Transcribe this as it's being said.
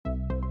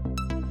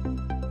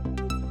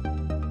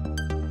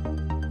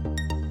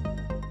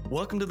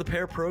Welcome to the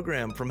Pair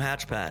Program from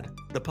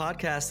Hatchpad, the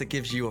podcast that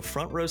gives you a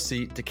front row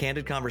seat to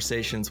candid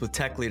conversations with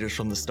tech leaders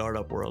from the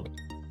startup world.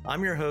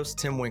 I'm your host,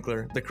 Tim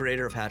Winkler, the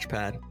creator of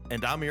Hatchpad.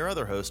 And I'm your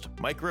other host,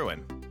 Mike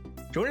Gruen.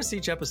 Join us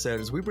each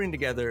episode as we bring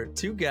together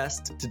two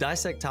guests to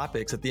dissect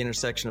topics at the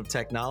intersection of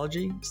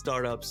technology,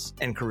 startups,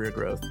 and career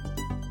growth.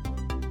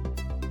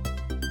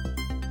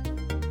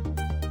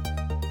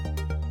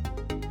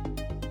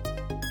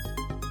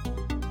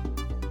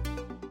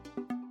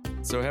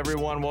 So hey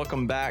everyone,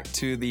 welcome back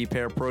to the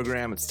Pair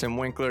Program. It's Tim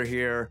Winkler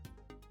here.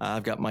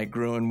 I've got Mike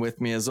Gruen with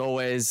me as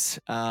always.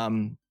 All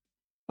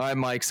right,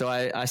 Mike. So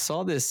I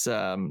saw this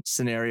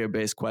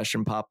scenario-based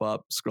question pop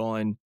up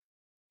scrolling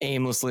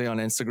aimlessly on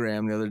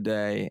Instagram the other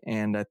day,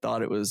 and I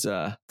thought it was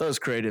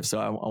creative. So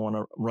I want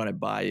to run it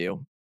by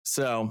you.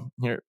 So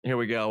here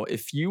we go.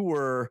 If you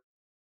were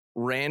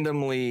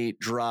randomly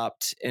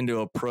dropped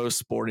into a pro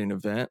sporting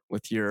event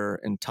with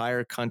your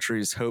entire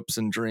country's hopes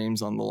and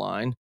dreams on the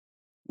line,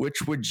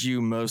 which would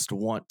you most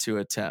want to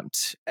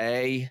attempt?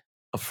 A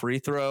free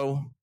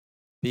throw,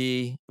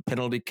 B, a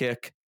penalty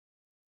kick,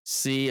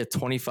 C, a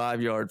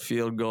 25-yard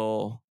field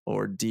goal,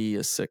 or D,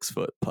 a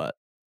 6-foot putt?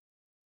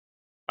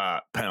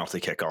 Penalty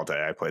kick all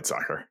day. I played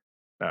soccer.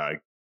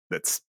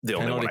 That's the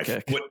only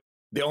penalty one.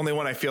 The only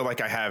one I feel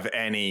like I have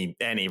any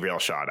real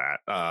shot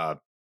at.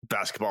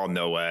 Basketball,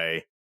 no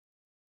way.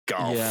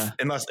 Golf, yeah.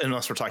 unless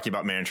we're talking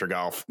about miniature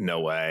golf, no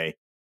way.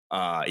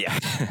 Yeah.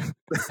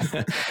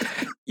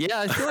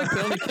 Yeah, I feel like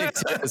penalty kick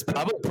is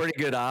probably pretty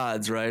good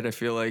odds, right? I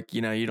feel like,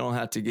 you don't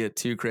have to get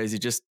too crazy.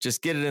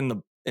 Just get it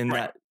in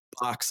that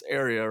box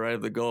area, right,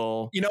 of the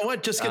goal. You know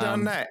what? Just get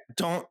on net.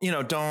 Don't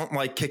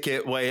like kick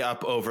it way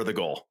up over the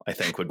goal, I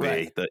think would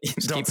be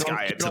don't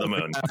sky it to the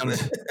moon.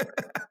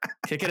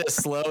 Kick it as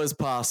slow as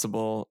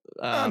possible.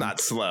 Not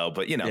slow,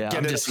 but get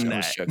it in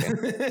net.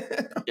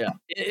 Yeah,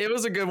 it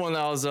was a good one.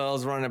 I was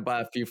running it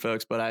by a few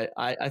folks, but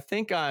I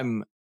think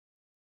I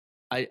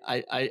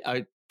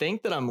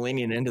think that I'm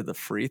leaning into the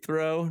free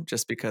throw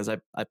just because I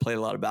played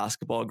a lot of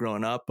basketball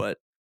growing up, but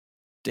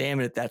damn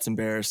it, that's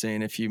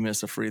embarrassing if you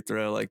miss a free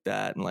throw like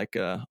that and like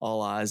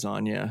all eyes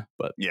on you.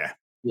 But yeah,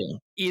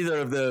 either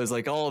of those,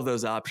 like all of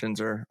those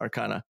options are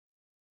kind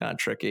of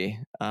tricky.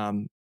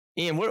 Ian,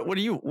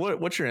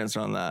 what's your answer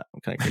on that?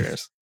 I'm kind of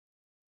curious.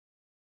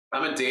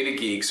 I'm a data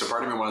geek, so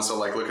part of me wants to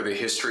look at the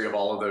history of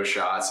all of those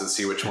shots and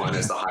see which one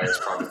is the highest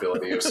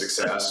probability of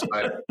success.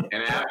 But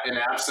in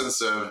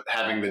absence of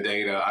having the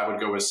data, I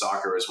would go with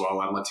soccer as well.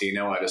 I'm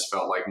Latino. I just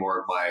felt like more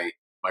of my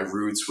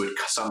roots would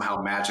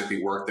somehow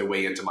magically work their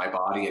way into my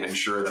body and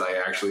ensure that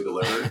I actually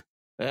delivered.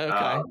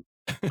 Okay.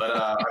 But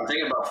I'm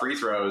thinking about free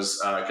throws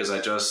because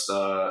I just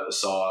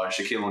saw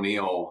Shaquille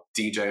O'Neal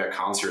DJ a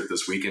concert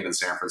this weekend in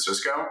San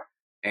Francisco.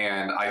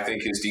 And I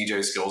think his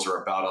DJ skills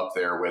are about up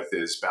there with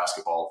his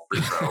basketball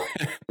free throw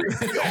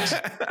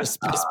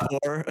skills.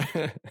 Poor.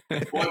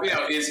 Well,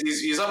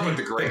 he's up with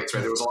the greats, right?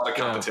 There was a lot of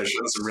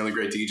competition, some really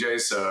great DJs.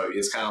 So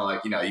it's kind of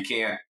like, you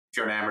can't, if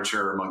you're an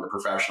amateur among the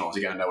professionals,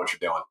 you got to know what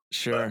you're doing.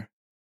 Sure.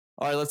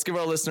 All right, let's give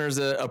our listeners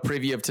a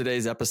preview of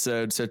today's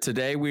episode. So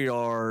today we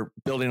are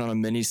building on a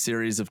mini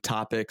series of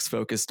topics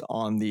focused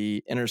on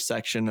the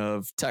intersection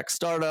of tech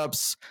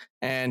startups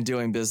and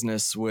doing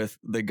business with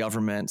the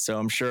government. So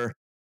I'm sure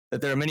that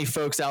there are many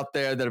folks out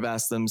there that have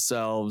asked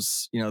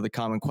themselves, the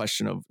common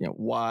question of,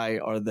 why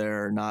are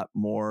there not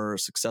more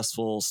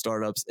successful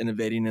startups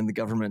innovating in the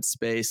government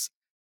space?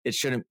 It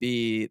shouldn't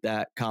be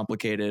that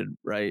complicated,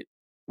 right?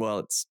 Well,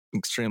 it's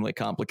extremely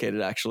complicated,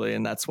 actually.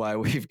 And that's why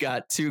we've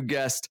got two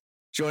guests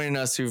joining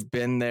us who've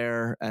been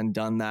there and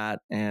done that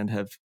and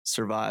have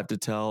survived to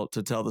tell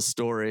the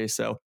story.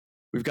 So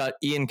we've got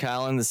Ian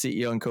Callan, the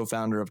CEO and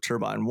co-founder of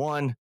Turbine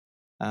One.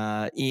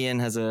 Ian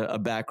has a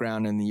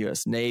background in the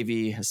U.S.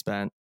 Navy, has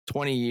spent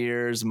 20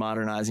 years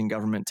modernizing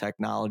government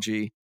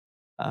technology.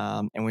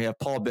 And we have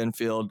Paul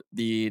Benfield,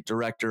 the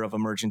director of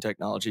emerging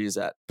technologies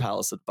at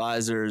Palace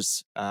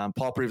Advisors.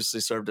 Paul previously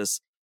served as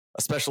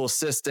a special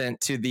assistant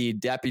to the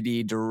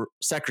Deputy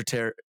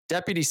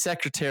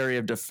Secretary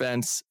of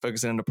Defense,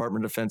 focusing on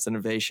Department of Defense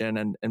innovation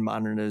and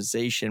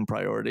modernization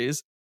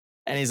priorities.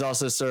 And he's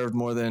also served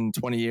more than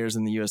 20 years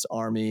in the U.S.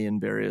 Army in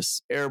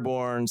various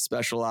airborne,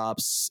 special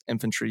ops,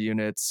 infantry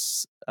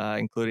units,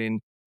 including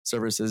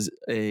service as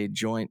a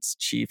Joint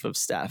Chief of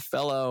Staff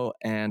Fellow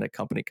and a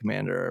company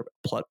commander,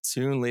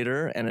 platoon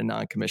leader, and a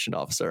non-commissioned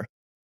officer.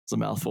 It's a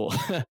mouthful,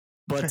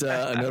 but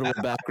a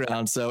notable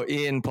background. So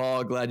Ian,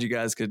 Paul, glad you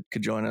guys could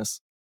join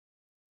us.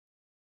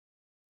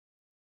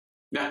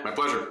 Yeah, my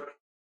pleasure.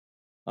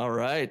 All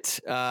right.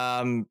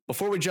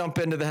 Before we jump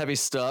into the heavy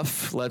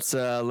stuff, let's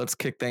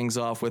kick things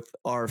off with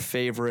our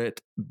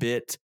favorite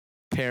bit,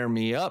 Pair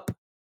Me Up.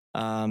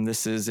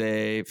 This is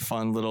a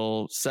fun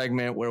little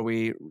segment where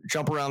we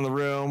jump around the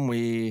room.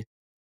 We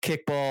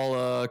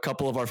kickball a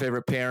couple of our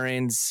favorite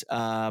pairings.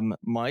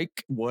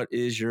 Mike, what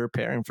is your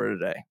pairing for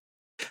today?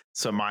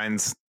 So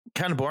mine's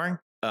kind of boring,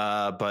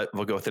 but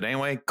we'll go with it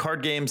anyway.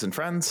 Card games and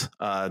friends.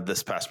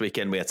 This past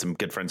weekend, we had some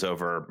good friends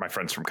over, my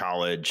friends from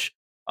college.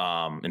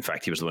 In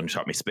fact, he was the one who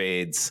taught me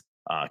spades,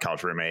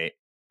 college roommate.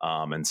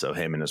 And so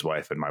him and his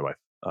wife and my wife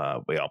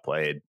we all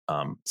played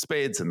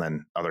spades and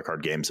then other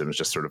card games. It was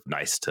just sort of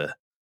nice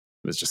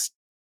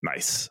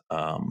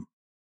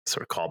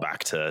sort of call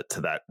back to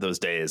those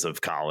days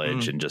of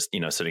college and just,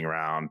 sitting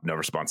around, no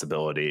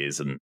responsibilities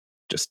and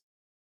just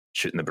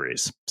shooting the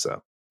breeze.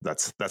 So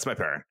that's my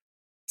pairing.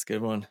 It's a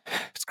good one.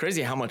 It's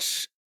crazy how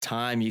much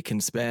time you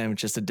can spend with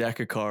just a deck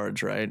of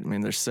cards, right? I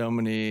mean, there's so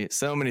many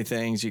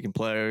things you can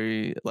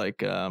play.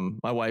 Like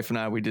my wife and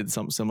I, we did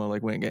something similar,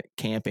 like went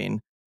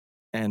camping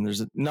and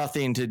there's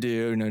nothing to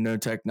do, no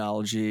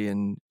technology.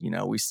 And,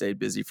 we stayed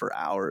busy for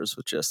hours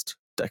with just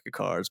deck of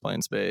cards,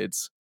 playing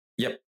spades.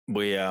 Yep.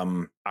 We,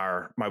 my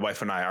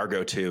wife and I, our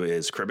go-to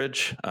is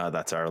cribbage.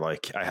 That's our,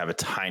 I have a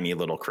tiny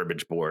little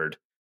cribbage board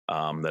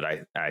that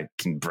I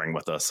can bring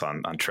with us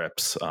on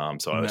trips.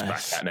 So I always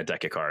pack that in a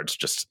deck of cards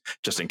just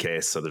in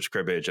case. So there's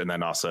cribbage. And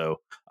then also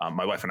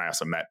my wife and I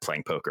also met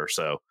playing poker.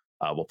 So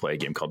we'll play a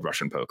game called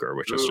Russian poker,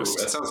 which is just...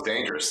 That sounds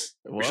dangerous.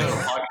 We should have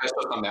a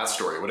podcast on that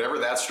story. Whatever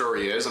that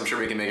story is, I'm sure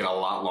we can make it a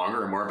lot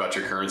longer and more about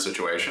your current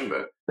situation,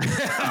 but...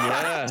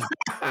 Yeah.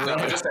 No,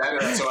 just to add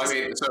to that,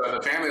 so in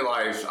the family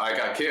life, I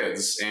got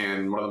kids,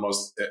 and one of the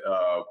most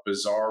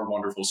bizarre,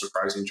 wonderful,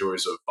 surprising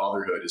joys of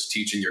fatherhood is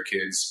teaching your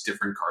kids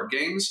different card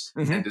games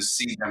and to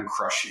see them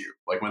crush you.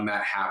 Like when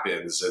that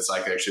happens, it's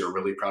like actually a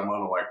really proud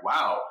moment. Like,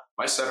 wow,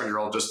 my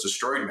 7-year-old just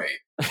destroyed me,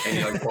 and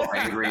you're like, well,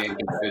 angry and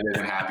competitive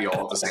and happy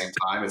all at the same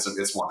time.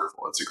 It's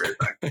wonderful. It's a great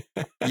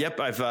thing.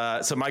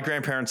 Yep, so my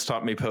grandparents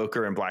taught me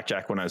poker and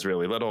blackjack when I was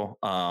really little,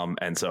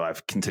 and so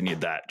I've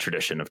continued that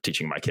tradition of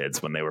teaching my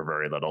kids when they were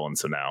very little, and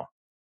so now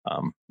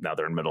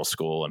they're in middle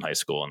school and high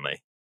school, and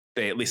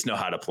they at least know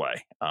how to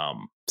play.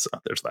 So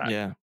there's that.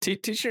 Yeah,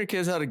 teaching your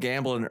kids how to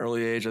gamble at an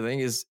early age, I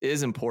think,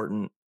 is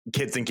important.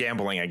 Kids and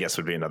gambling, I guess,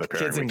 would be another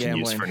pair we can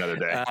use for another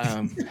day.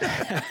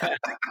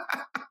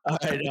 All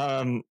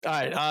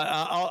right.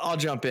 I'll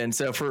jump in.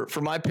 So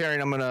for my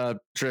pairing, I'm going to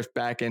drift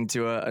back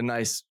into a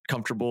nice,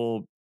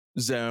 comfortable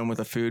zone with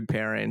a food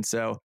pairing.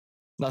 So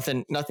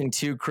nothing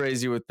too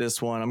crazy with this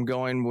one. I'm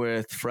going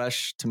with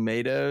fresh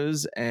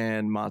tomatoes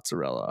and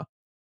mozzarella.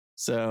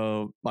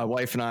 So my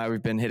wife and I,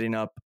 we've been hitting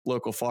up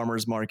local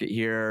farmers market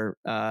here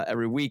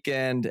every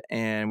weekend,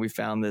 and we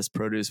found this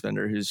produce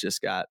vendor who's just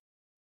got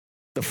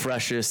the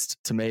freshest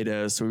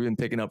tomatoes. So we've been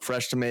picking up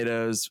fresh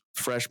tomatoes,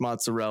 fresh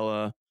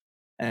mozzarella,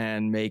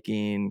 and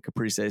making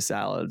caprese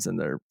salads, and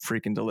they're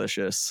freaking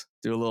delicious.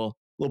 Do a little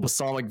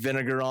balsamic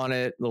vinegar on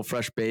it, a little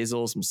fresh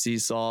basil, some sea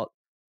salt,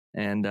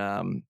 and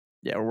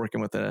we're working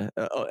with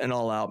an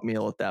all-out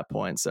meal at that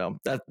point. So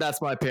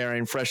that's my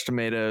pairing: fresh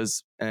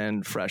tomatoes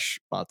and fresh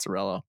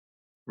mozzarella.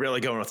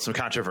 Really going with some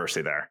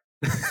controversy there.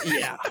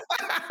 Yeah,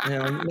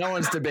 no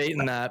one's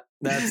debating that.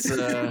 That's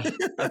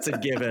a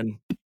given.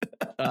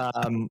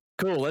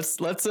 Cool. Let's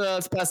pass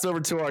it over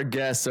to our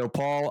guest. So,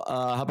 Paul,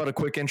 how about a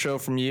quick intro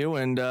from you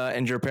and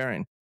your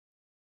pairing?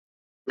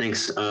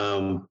 Thanks.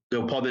 So,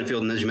 Paul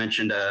Benfield, and as you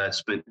mentioned, I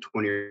spent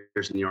 20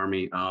 years in the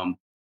Army.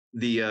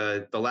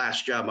 The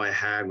last job I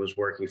had was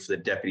working for the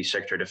Deputy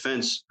Secretary of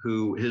Defense,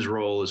 who his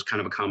role is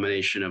kind of a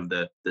combination of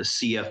the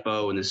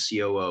CFO and the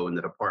COO in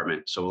the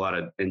department. So a lot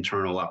of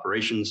internal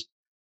operations,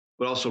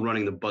 but also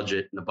running the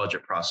budget and the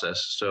budget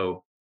process.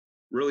 So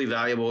really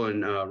valuable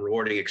and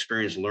rewarding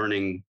experience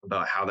learning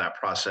about how that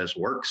process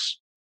works,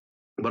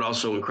 but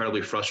also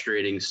incredibly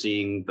frustrating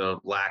seeing the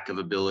lack of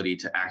ability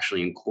to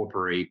actually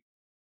incorporate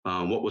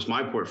what was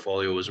my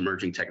portfolio was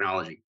emerging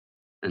technology.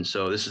 And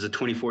so this is a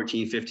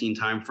 2014-15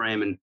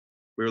 timeframe, and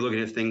we were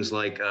looking at things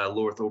like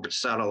low Earth orbit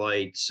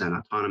satellites and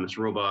autonomous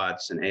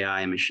robots and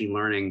AI and machine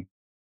learning.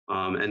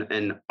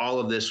 And all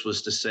of this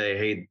was to say,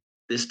 hey,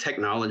 this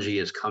technology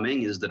is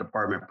coming. Is the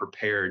department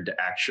prepared to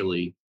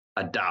actually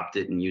adopt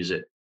it and use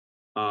it?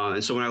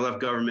 And so when I left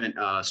government,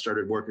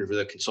 started working for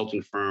the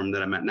consulting firm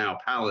that I'm at now,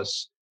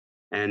 Palace,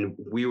 and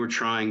we were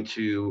trying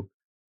to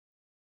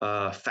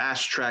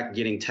fast track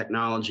getting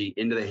technology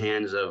into the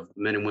hands of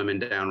men and women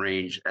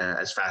downrange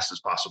as fast as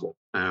possible.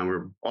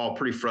 We're all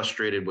pretty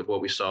frustrated with what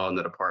we saw in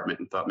the department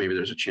and thought maybe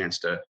there's a chance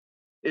to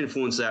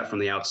influence that from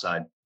the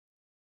outside.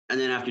 And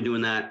then after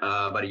doing that,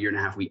 about a year and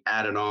a half, we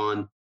added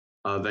on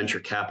a venture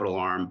capital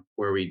arm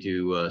where we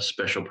do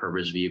special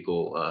purpose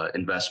vehicle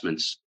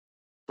investments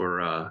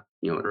for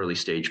early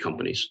stage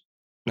companies.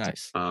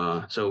 Nice.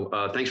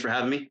 So thanks for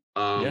having me.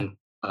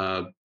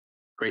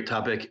 Great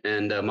topic.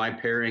 And my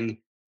pairing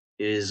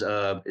is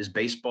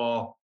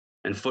baseball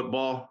and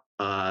football.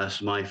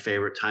 It's my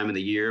favorite time of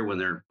the year when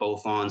they're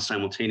both on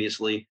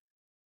simultaneously.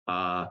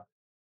 My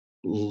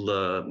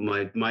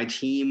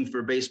team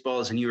for baseball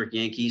is the New York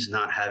Yankees,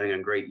 not having a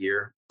great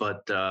year,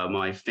 but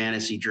my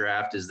fantasy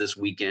draft is this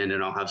weekend,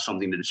 and I'll have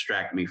something to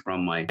distract me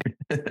from my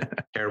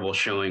terrible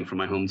showing from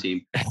my home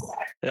team.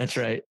 That's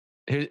right.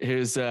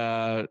 Who's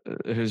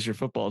your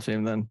football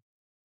team then?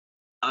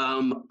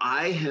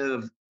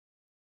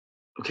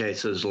 Okay,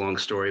 so it's a long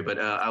story, but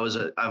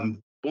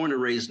I'm born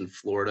and raised in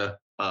Florida,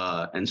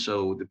 and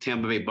so the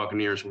Tampa Bay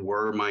Buccaneers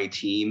were my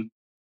team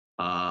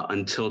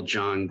until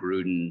John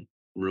Gruden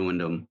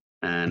ruined them,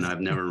 and I've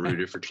never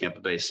rooted for Tampa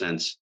Bay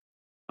since.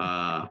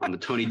 I'm a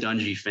Tony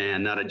Dungy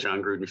fan, not a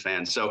John Gruden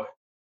fan. So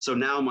So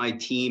now my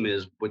team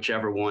is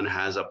whichever one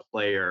has a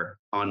player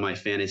on my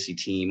fantasy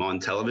team on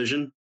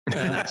television.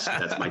 And that's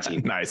my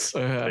team. Nice.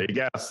 There you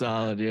go.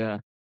 Solid. Yeah.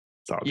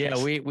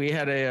 Yeah. We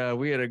had a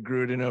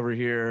Gruden over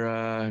here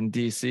in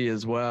DC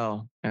as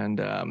well. And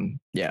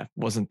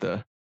wasn't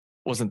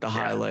the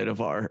highlight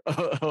of our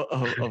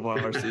of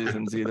our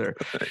seasons either.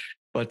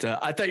 But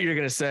I thought you were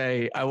going to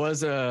say I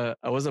was a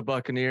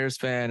Buccaneers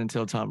fan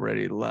until Tom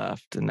Brady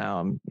left, and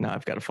now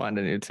I've got to find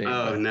a new team.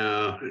 Oh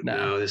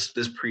no, this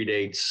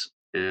predates.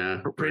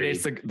 Yeah,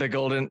 predates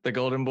the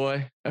golden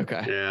boy.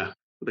 Okay. Yeah,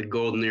 the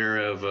golden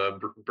era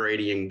of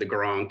Brady and the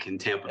Gronk in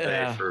Tampa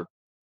Bay for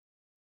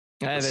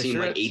it seemed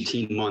like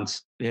 18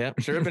 months. Yeah,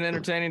 sure have been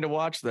entertaining to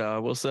watch though, I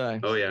will say.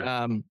 Oh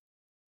yeah.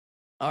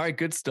 All right,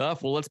 good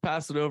stuff. Well, let's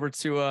pass it over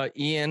to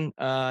Ian.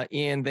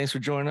 Ian, thanks for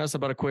joining us. How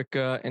about a quick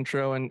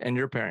intro and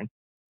your pairing?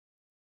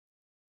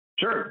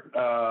 Sure.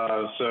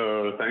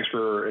 So thanks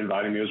for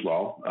inviting me as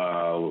well.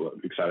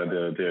 Excited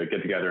to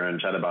get together and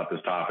chat about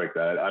this topic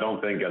that I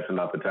don't think gets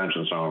enough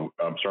attention. So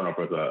I'm starting off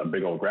with a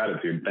big old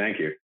gratitude. Thank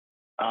you.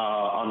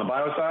 On the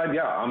bio side,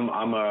 yeah,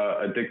 I'm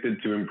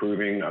addicted to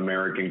improving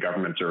American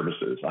government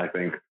services. I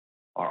think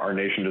our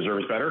nation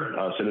deserves better.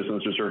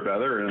 Citizens deserve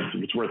better,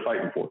 and it's worth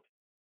fighting for.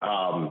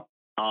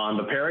 On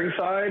the pairing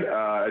side,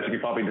 as you can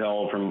probably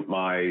tell from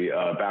my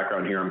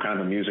background here, I'm kind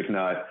of a music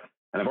nut.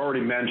 And I've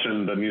already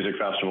mentioned the music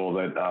festival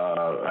that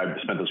I've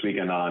spent this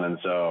weekend on. And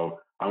so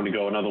I'm going to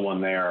go another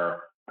one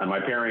there. And my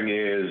pairing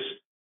is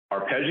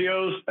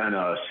arpeggios and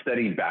a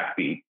steady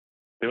backbeat.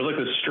 There was like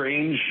this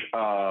strange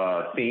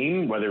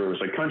theme, whether it was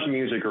like country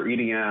music or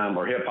EDM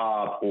or hip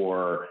hop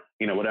or,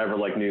 whatever,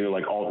 like new,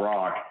 like alt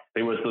rock.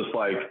 There was this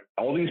like,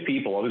 all these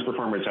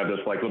performers had this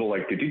like little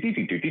like, kind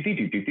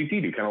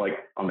of like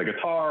on the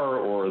guitar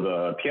or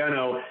the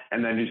piano.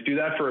 And then just do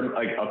that for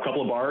like a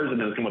couple of bars and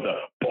then it's come with a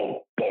boom,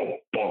 boom,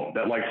 boom.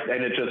 That like,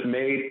 and it just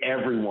made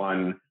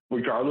everyone,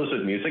 regardless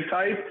of music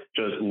type,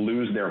 just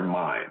lose their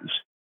minds.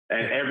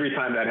 And every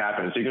time that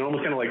happens, so you can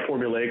almost kind of like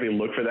formulaically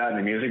look for that in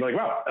the music, like,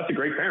 wow, that's a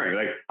great pairing.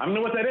 Like, I don't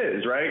know what that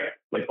is, right?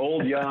 Like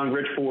old, young,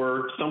 rich,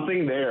 poor,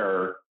 something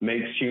there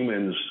makes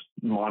humans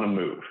want to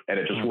move. And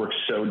it just works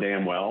so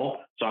damn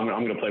well. So I'm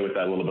going to play with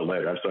that a little bit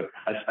later. So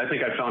I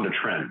think I found a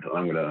trend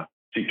I'm going to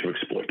seek to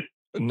exploit.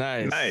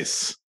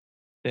 Nice.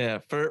 Yeah.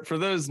 For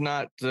those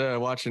not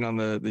watching on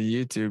the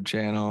YouTube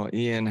channel,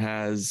 Ian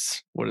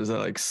has, what is that,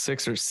 like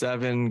 6 or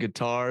 7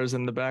 guitars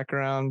in the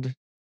background?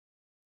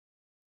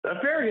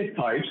 Various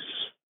types.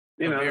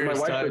 My wife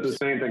says the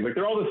same thing. Like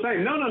they're all the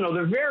same. No.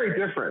 They're very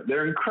different.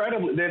 They're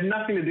incredibly. They have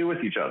nothing to do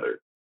with each other.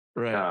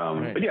 Right.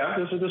 Right. But yeah,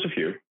 there's a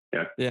few.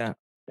 Yeah. Yeah.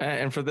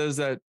 And for those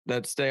that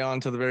stay on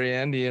to the very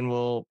end, Ian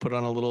will put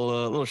on a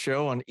little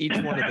show on each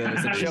one of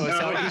those and show us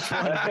how each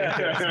one.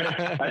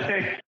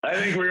 I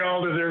think we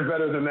all deserve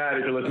better than that.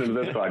 If you're listening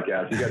to this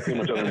podcast, you got too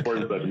much other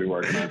important stuff to be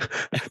working on.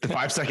 The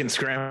 5-second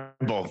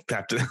scramble.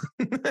 Tap to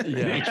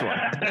each one.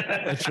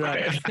 That's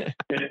right.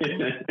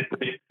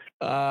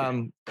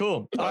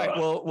 Cool. All right.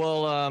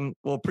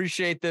 We'll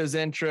appreciate those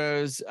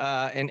intros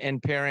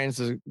and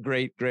pairings.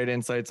 Great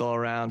insights all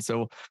around.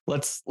 So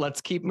let's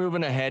keep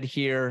moving ahead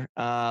here.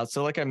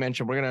 So like I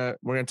mentioned, we're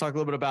gonna talk a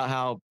little bit about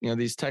how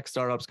these tech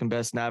startups can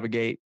best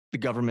navigate the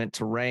government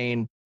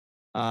terrain.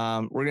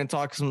 We're gonna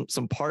talk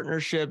some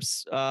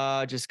partnerships,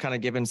 just kind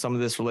of given some of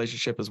this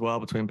relationship as well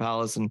between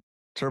Palace and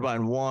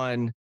Turbine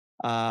One.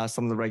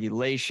 Some of the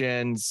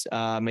regulations,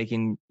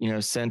 making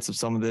sense of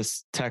some of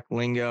this tech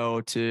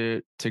lingo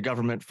to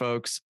government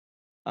folks,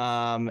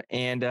 let's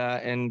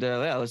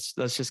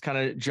just kind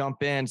of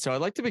jump in. So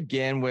I'd like to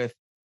begin with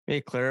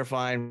maybe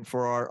clarifying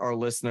for our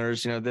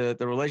listeners, the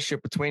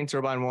relationship between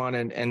Turbine One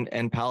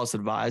and Palace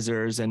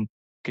Advisors, and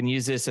can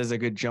use this as a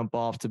good jump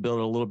off to build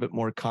a little bit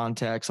more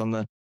context on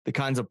the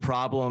kinds of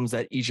problems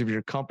that each of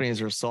your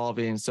companies are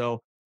solving.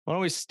 So why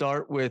don't we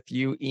start with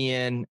you,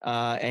 Ian,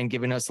 and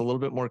giving us a little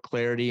bit more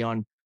clarity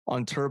on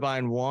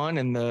Turbine One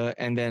and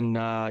then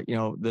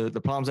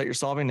the problems that you're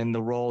solving and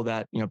the role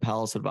that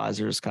Palace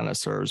Advisors kind of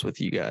serves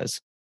with you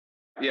guys.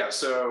 Yeah,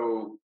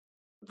 so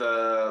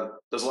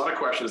there's a lot of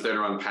questions there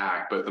to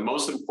unpack, but the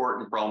most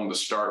important problem to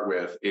start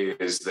with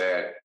is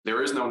that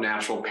there is no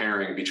natural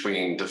pairing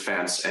between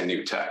defense and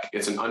new tech.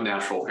 It's an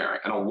unnatural pairing.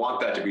 I don't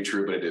want that to be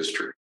true, but it is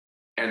true.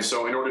 And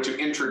so in order to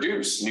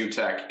introduce new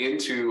tech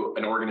into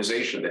an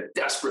organization that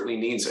desperately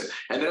needs it,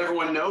 and that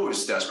everyone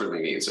knows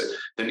desperately needs it,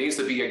 there needs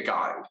to be a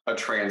guide, a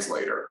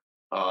translator,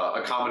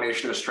 a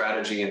combination of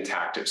strategy and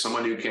tactics,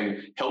 someone who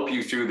can help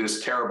you through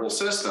this terrible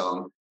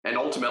system and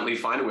ultimately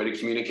find a way to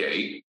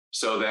communicate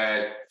so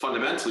that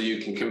fundamentally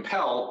you can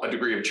compel a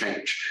degree of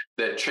change.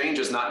 That change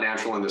is not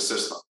natural in the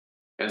system.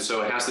 And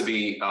so it has to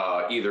be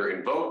either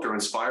invoked or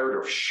inspired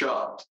or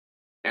shoved.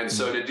 And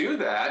so to do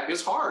that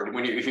is hard.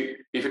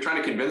 If you're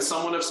trying to convince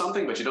someone of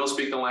something, but you don't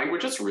speak the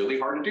language, it's really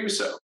hard to do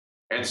so.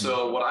 And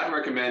so what I'd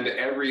recommend to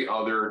every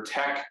other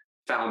tech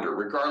founder,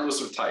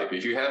 regardless of type,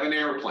 if you have an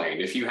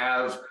airplane, if you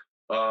have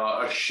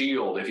a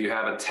shield, if you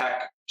have a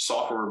tech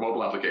software or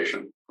mobile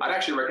application, I'd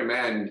actually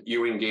recommend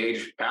you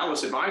engage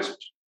Palace Advisors.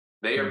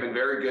 They have been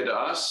very good to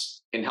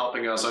us in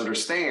helping us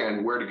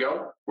understand where to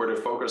go, where to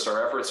focus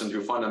our efforts, and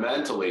to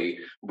fundamentally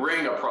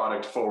bring a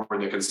product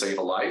forward that can save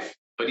a life.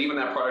 But even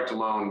that product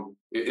alone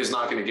is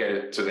not going to get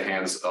it to the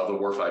hands of the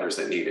warfighters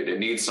that need it. It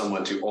needs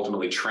someone to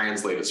ultimately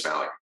translate its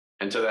value.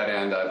 And to that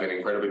end, I've been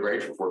incredibly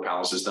grateful for what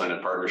Palace has done in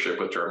partnership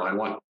with Turbine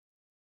One.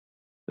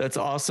 That's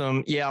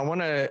awesome. Yeah, I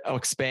want to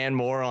expand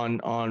more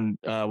on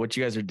what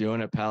you guys are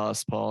doing at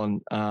Palace,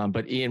 Paul. And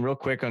but Ian, real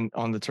quick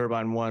on the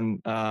Turbine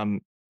One. Tell me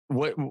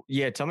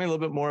a little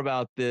bit more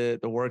about the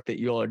work that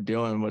you all are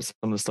doing. What's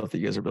some of the stuff that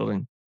you guys are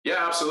building?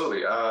 Yeah,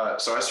 absolutely.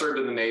 So I served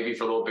in the Navy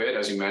for a little bit,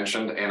 as you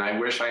mentioned, and I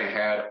wish I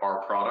had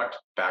our product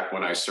back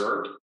when I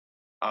served.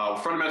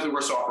 Fundamentally, we're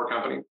a software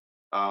company,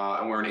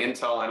 and we're an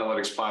intel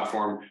analytics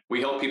platform.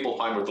 We help people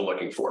find what they're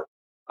looking for.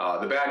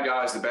 The bad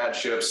guys, the bad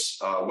ships,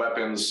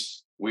 weapons.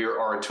 We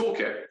are a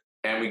toolkit,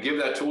 and we give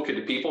that toolkit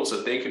to people so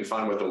that they can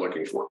find what they're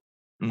looking for.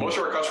 Mm-hmm. Most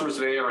of our customers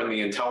today are in the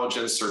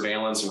intelligence,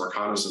 surveillance, and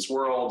reconnaissance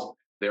world.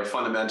 They're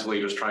fundamentally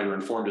just trying to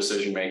inform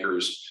decision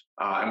makers.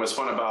 And what's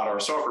fun about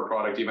our software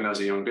product, even as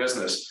a young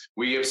business,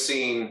 we have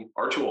seen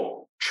our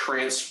tool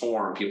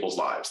transform people's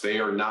lives. They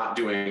are not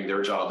doing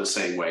their job the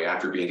same way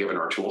after being given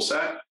our tool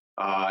set.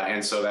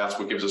 And so that's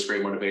what gives us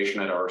great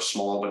motivation at our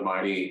small but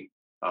mighty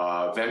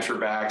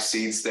venture-backed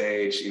seed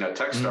stage,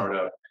 tech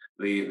startup.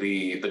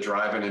 The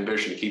drive and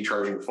ambition to keep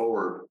charging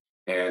forward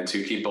and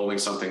to keep building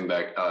something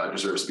that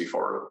deserves to be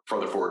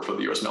further forward for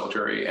the U.S.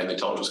 military and the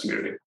intelligence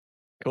community.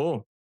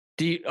 Cool.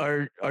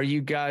 Are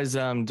you guys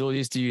dual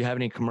use? Do you have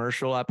any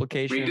commercial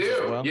applications? We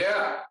do. As well?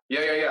 Yeah.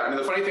 I mean,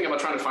 the funny thing about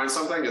trying to find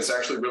something, it's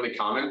actually really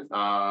common.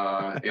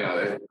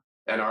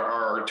 And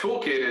our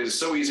toolkit is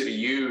so easy to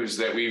use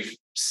that we've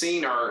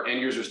seen our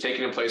end users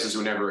taken in places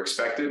we never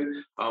expected.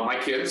 My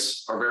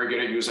kids are very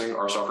good at using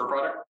our software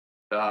product.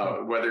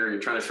 Whether you're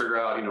trying to figure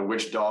out,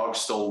 which dog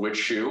stole which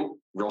shoe,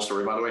 real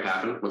story, by the way,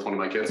 happened with one of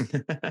my kids.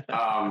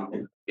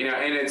 And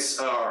it's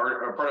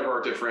part of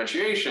our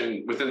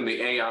differentiation within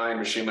the AI and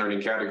machine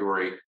learning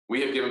category.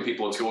 We have given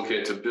people a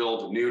toolkit to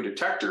build new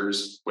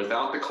detectors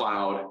without the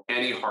cloud,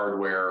 any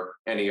hardware,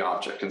 any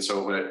object. And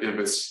so if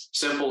it's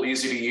simple,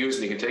 easy to use,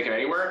 and you can take it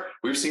anywhere,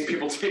 we've seen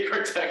people take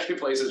our tech in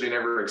places we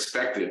never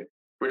expected,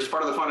 which is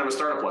part of the fun of a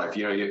startup life.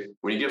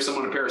 When you give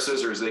someone a pair of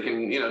scissors, they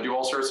can, do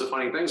all sorts of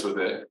funny things with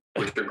it,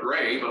 which are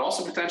great, but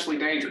also potentially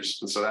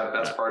dangerous. And so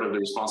that's part of the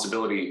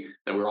responsibility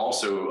that we're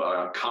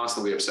also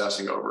constantly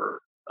obsessing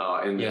over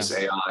in this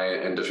AI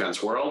and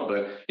defense world.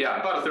 But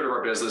about a third of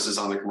our business is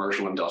on the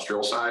commercial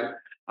industrial side.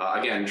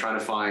 Again, trying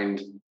to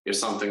find, is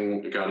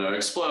something going to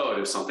explode?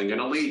 Is something going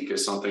to leak?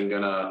 Is something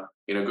going to,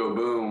 go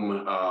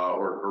boom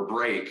or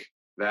break?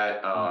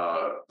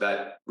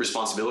 That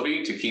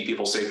responsibility to keep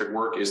people safe at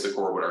work is the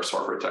core of what our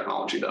software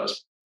technology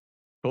does.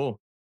 Cool.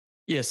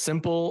 Yeah,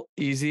 simple,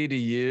 easy to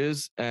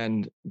use,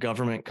 and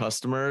government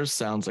customers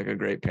sounds like a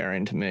great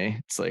pairing to me.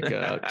 It's like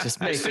just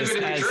make it's this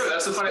as true.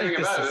 That's the funny thing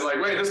about it. It's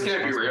like, wait, this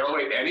can't be real.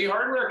 Wait, any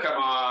hardware?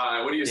 Come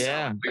on, what do you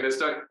say?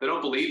 Like, they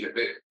don't believe it.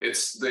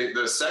 It's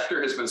the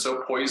sector has been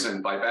so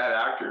poisoned by bad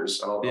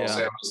actors. I'll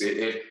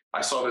say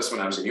I saw this when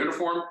I was in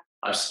uniform.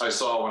 I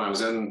saw when I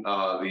was in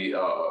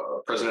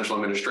the presidential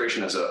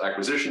administration as an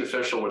acquisition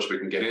official, which we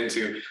can get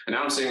into, and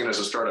now I'm seeing it as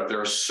a startup.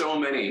 There are so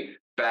many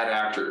bad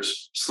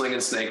actors slinging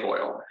snake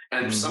oil,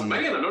 and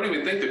many of them don't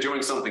even think they're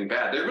doing something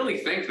bad. They really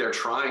think they're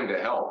trying to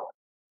help,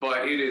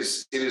 but it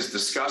is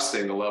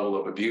disgusting the level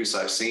of abuse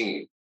I've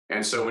seen.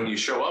 And so when you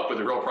show up with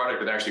a real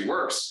product that actually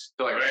works,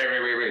 they're like,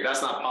 wait,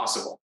 that's not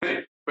possible.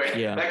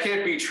 That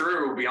can't be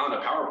true beyond a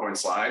PowerPoint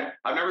slide.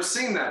 I've never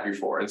seen that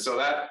before. And so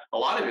that a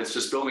lot of it's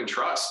just building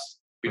trust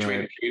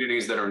between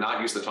communities that are not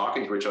used to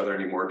talking to each other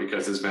anymore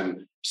because there's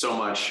been so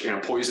much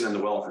poison in the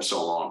well for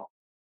so long.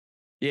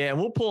 Yeah, and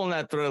we'll pull on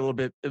that thread a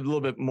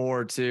little bit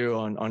more too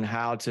on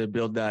how to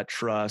build that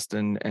trust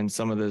and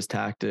some of those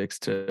tactics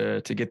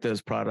to get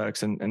those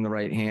products in the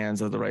right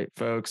hands of the right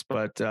folks.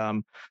 But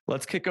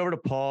let's kick over to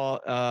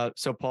Paul.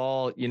 So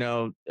Paul,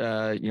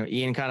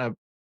 Ian kind of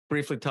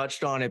briefly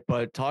touched on it,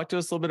 but talk to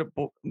us a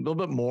little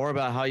bit more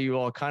about how you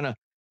all kind of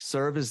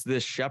serve as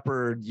this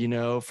shepherd,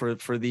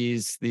 for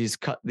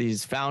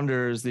these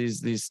founders,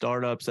 these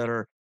startups that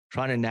are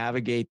trying to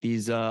navigate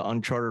these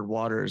uncharted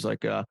waters.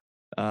 Like,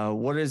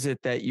 what is it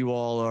that you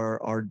all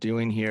are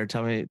doing here?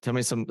 Tell me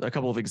a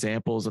couple of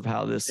examples of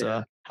how this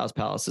House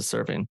Palace is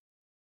serving.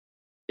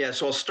 Yeah,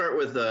 so I'll start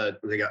with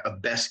a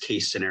best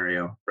case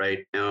scenario,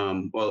 right?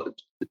 Well,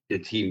 the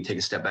team take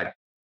a step back.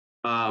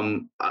 I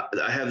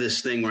have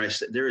this thing where I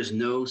said there is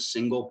no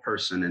single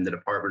person in the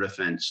Department of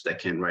Defense that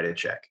can write a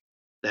check.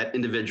 That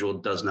individual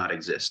does not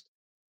exist.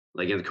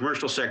 Like in the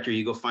commercial sector,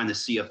 you go find the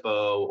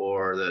CFO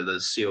or the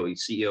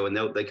CEO, and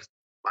they'll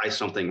buy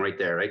something right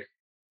there, right?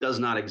 Does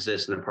not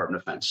exist in the Department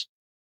of Defense.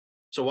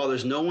 So while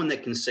there's no one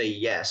that can say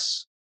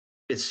yes,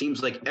 it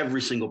seems like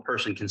every single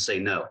person can say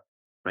no,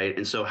 right?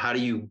 And so how do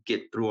you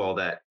get through all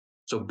that?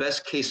 So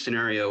best case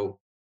scenario,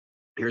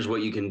 here's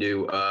what you can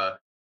do.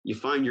 You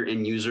find your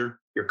end user,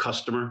 your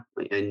customer,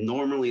 and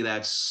normally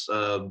that's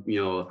a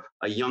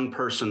young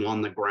person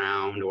on the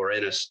ground or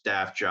in a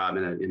staff job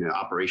in an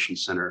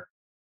operations center.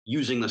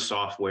 using the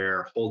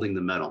software, holding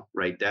the metal,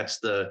 right? That's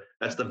the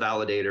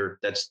validator.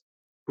 That's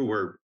who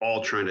we're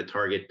all trying to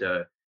target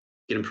to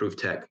get improved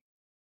tech.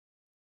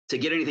 To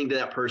get anything to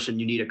that person,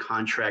 you need a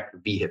contract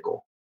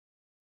vehicle.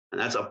 And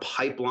that's a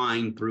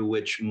pipeline through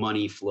which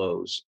money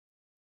flows.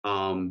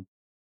 And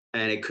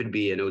it could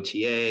be an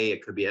OTA,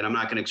 it could be, and I'm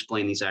not going to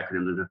explain these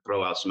acronyms, I'm going to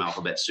throw out some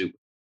alphabet soup.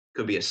 It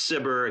could be a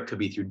SIBR, it could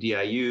be through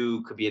DIU,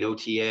 it could be an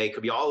OTA, it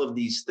could be all of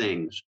these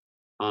things.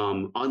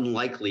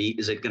 Unlikely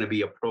is it going to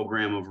be a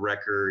program of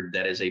record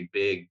that is a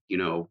big,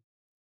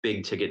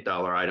 big ticket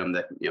dollar item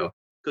that,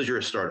 because you're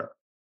a startup.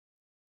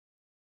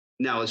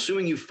 Now,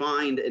 assuming you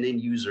find an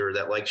end user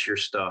that likes your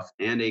stuff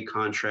and a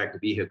contract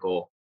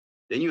vehicle,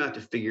 then you have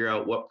to figure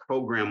out what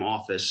program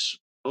office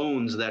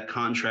owns that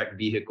contract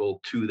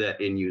vehicle to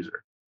that end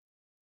user.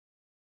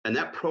 And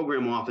that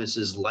program office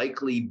is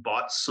likely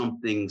bought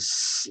something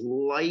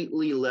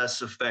slightly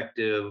less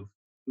effective,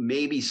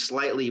 maybe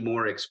slightly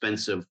more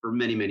expensive for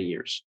many, many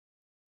years.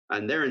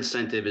 And their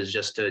incentive is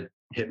just to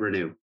hit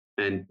renew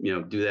and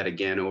do that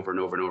again over and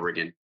over and over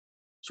again.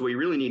 So what you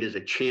really need is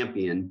a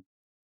champion,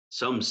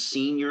 some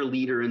senior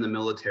leader in the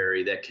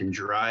military that can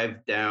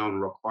drive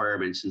down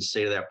requirements and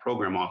say to that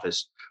program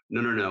office,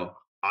 no,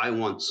 I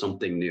want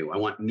something new. I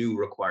want new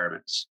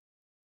requirements.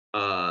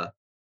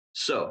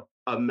 So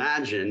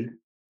imagine,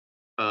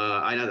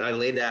 I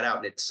laid that out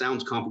and it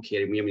sounds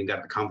complicated. We haven't even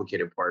got the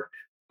complicated part.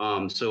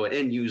 So an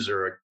end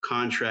user, a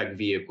contract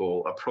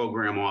vehicle, a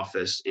program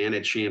office, and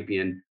a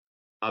champion.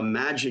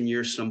 Imagine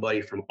you're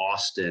somebody from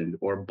Austin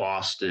or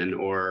Boston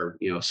or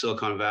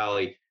Silicon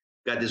Valley,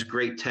 got this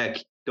great tech,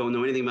 don't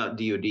know anything about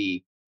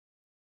DoD.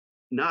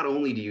 Not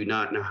only do you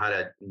not know how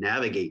to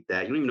navigate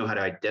that, you don't even know how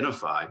to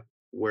identify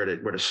where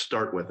to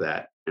start with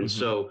that. And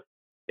so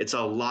it's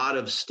a lot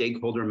of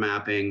stakeholder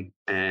mapping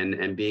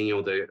and being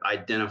able to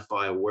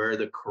identify where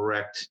the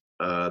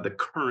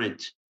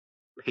current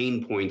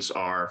pain points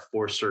are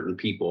for certain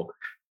people,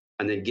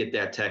 and then get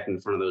that tech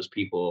in front of those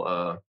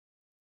people,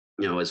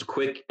 as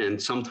quick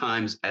and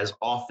sometimes as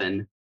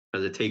often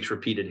as it takes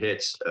repeated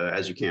hits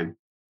as you can.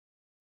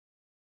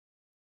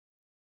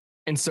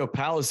 And so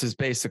Palace is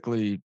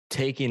basically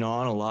taking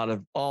on a lot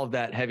of all of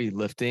that heavy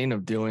lifting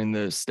of doing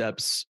the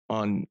steps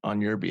on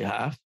your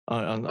behalf,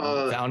 on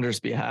the founder's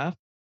behalf.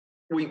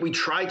 We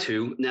try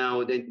to.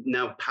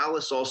 Now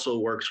Palace also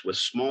works with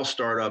small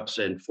startups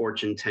and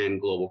Fortune 10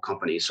 global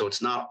companies. So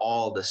it's not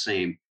all the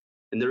same.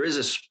 And there is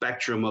a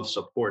spectrum of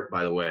support,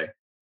 by the way.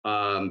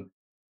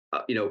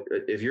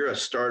 If you're a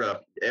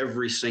startup,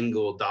 every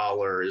single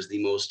dollar is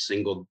the most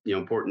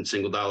important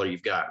single dollar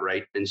you've got,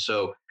 right? And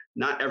so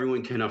not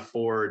everyone can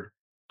afford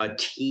a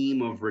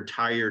team of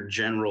retired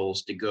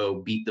generals to go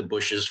beat the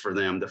bushes for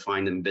them to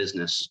find them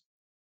business.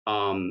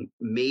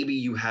 Maybe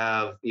you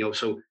have,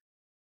 so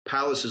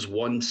Palace is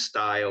one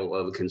style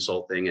of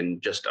consulting,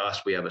 and just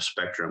us, we have a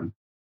spectrum.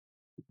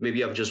 Maybe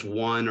you have just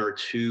one or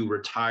two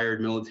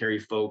retired military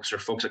folks or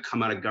folks that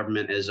come out of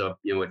government as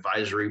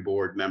advisory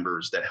board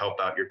members that help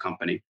out your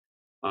company.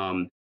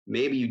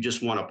 Maybe you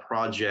just want a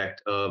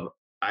project of,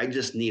 I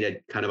just need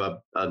a kind of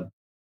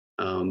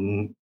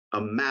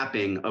a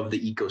mapping of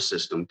the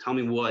ecosystem. Tell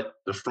me what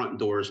the front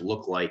doors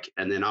look like,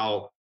 and then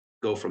I'll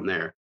go from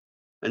there.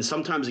 And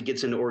sometimes it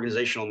gets into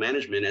organizational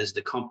management as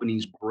the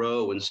companies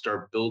grow and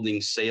start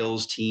building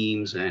sales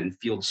teams and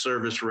field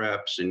service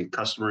reps and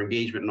customer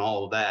engagement and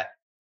all of that.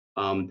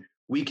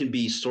 We can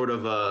be sort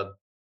of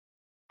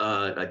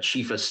a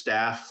chief of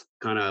staff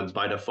kind of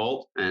by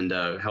default and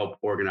help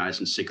organize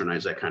and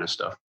synchronize that kind of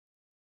stuff.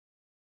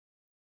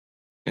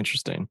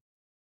 Interesting.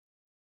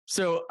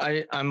 So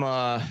I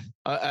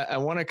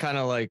want to kind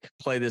of like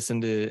play this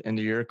into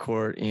your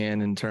court,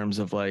 Ian, in terms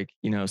of like,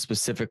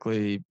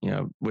 specifically,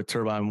 with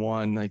Turbine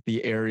One, like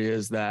the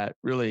areas that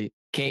really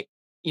came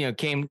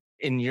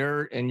in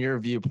your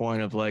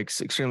viewpoint of like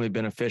extremely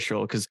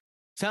beneficial, because it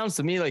sounds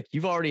to me like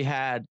you've already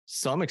had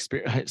some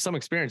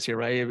experience here,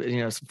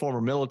 right? Some former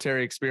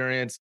military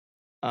experience,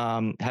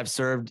 have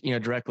served,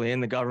 directly in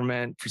the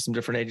government for some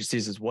different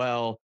agencies as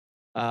well.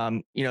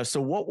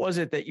 So what was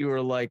it that you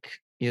were like,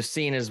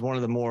 seen as one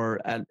of the more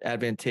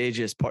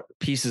advantageous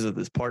pieces of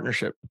this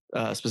partnership,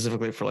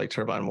 specifically for like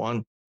Turbine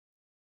One?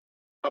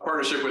 A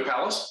partnership with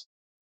Palace?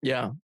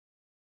 Yeah.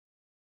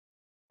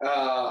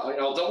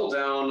 I'll double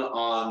down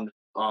on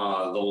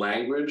the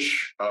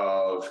language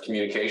of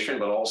communication,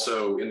 but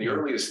also in the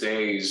earliest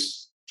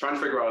days, trying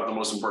to figure out the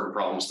most important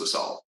problems to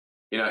solve.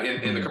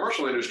 In the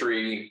commercial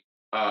industry,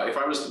 if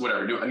I was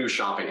a new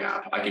shopping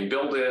app, I can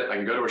build it. I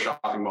can go to a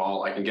shopping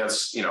mall. I can get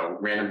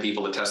random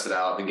people to test it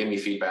out and give me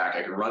feedback.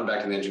 I can run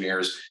back to the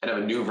engineers and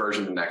have a new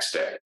version the next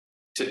day.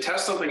 To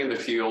test something in the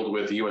field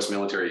with the U.S.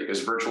 military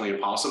is virtually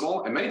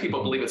impossible, and many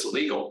people believe it's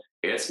illegal.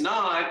 It's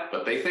not,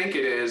 but they think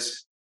it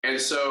is. And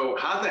so,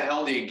 how the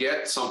hell do you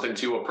get something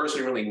to a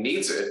person who really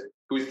needs it,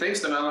 who thinks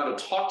they're not allowed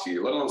to talk to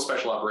you, let alone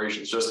special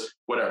operations, just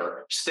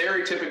whatever,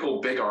 stereotypical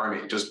big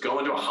army, just go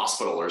into a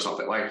hospital or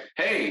something like,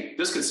 hey,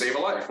 this could save a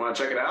life. Want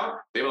to check it out?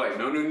 They were like,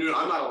 no, I'm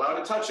not allowed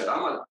to touch it.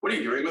 I'm like, what are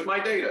you doing with my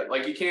data?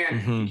 Like, you can't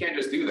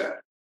just do that.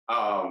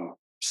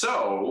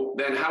 So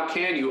then how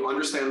can you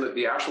understand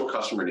the actual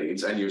customer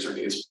needs and user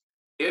needs,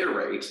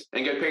 iterate,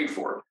 and get paid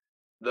for it?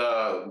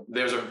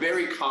 There's a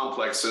very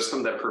complex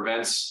system that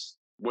prevents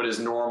what is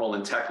normal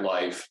in tech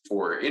life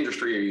for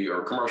industry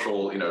or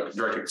commercial,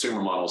 direct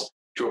consumer models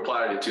to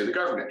apply it to the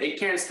government. It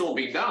can still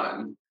be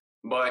done,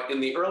 but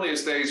in the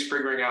earliest days,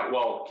 figuring out,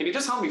 well, can you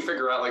just help me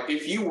figure out, like,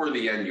 if you were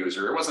the end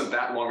user, it wasn't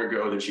that long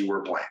ago that you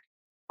were blank,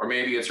 or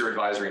maybe it's your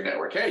advisory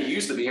network. Hey, you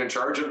used to be in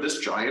charge of this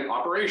giant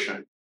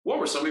operation. What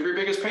were some of your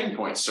biggest pain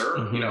points, sir?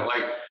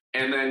 Mm-hmm.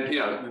 And then,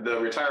 the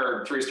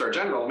retired 3-star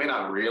general may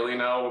not really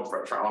know,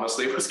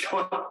 honestly, what's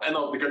going on. And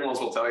the good ones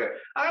will tell you,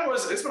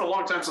 it's been a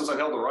long time since I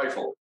held a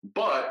rifle,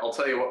 but I'll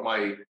tell you what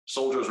my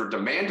soldiers were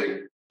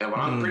demanding and what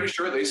I'm pretty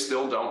sure they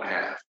still don't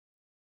have.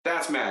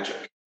 That's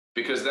magic,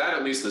 because that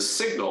at least the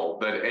signal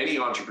that any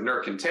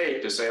entrepreneur can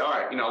take to say, all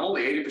right, I'm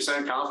only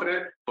 80%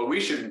 confident, but we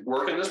should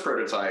work in this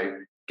prototype,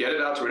 get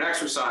it out to an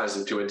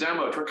exercise, to a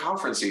demo, to a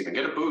conference even,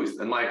 get a booth,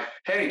 and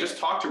hey, just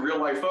talk to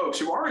real life folks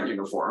who are in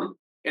uniform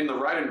in the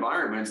right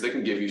environments that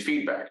can give you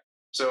feedback.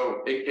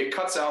 So it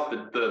cuts out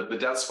the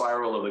death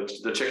spiral of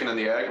the chicken and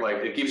the egg.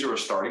 It gives you a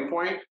starting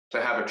point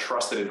to have a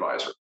trusted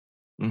advisor.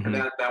 Mm-hmm.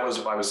 And that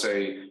was, I would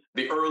say,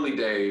 the early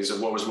days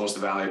of what was most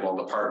valuable in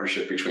the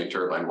partnership between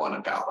Turbine One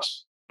and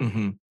Palace.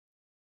 Mm-hmm.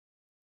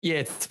 Yeah,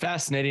 it's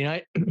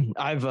fascinating.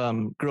 I've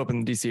grew up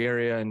in the DC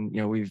area, and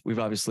we've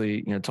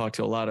obviously talked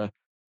to a lot of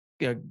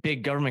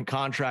big government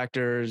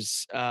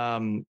contractors.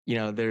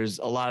 There's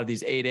a lot of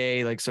these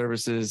 8A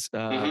services,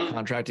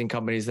 contracting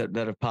companies that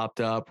have popped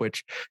up,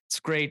 which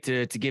it's great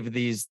to give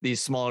these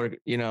smaller,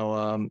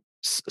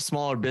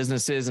 smaller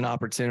businesses an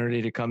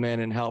opportunity to come in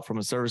and help from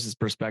a services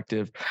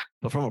perspective.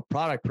 But from a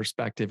product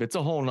perspective, it's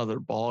a whole nother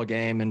ball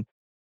game. And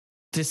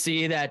to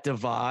see that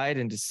divide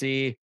and to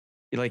see,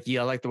 I like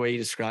the way you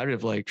described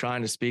it, of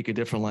trying to speak a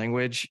different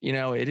language,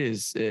 it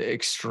is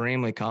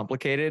extremely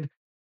complicated.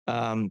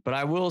 But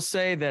I will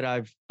say that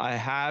I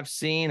have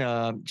seen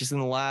just in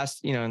the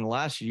last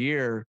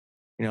year,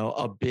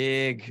 a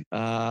big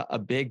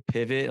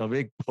pivot, a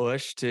big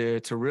push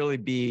to really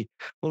be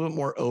a little bit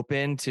more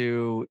open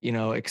to,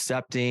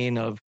 accepting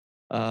of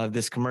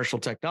this commercial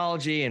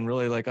technology, and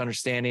really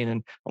understanding,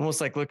 and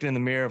almost looking in the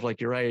mirror of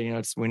you're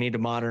right, we need to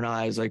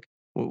modernize,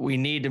 we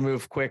need to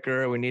move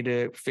quicker. We need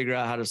to figure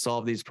out how to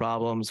solve these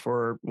problems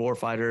for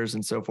warfighters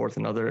and so forth,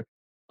 and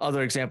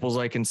other examples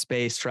in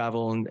space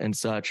travel and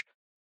such.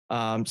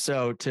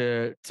 So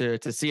to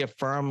see a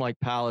firm like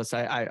Palace,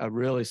 I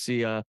really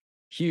see a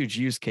huge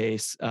use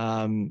case.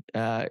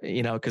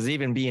 Because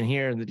even being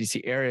here in the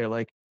DC area,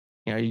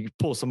 you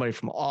pull somebody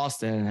from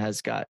Austin and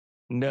has got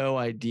no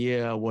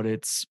idea what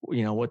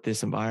what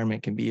this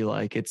environment can be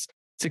like. It's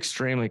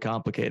extremely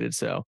complicated.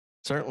 So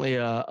certainly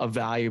a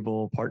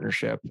valuable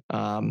partnership.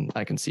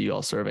 I can see you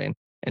all serving.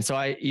 And so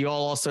you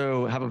all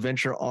also have a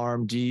venture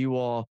arm. Do you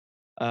all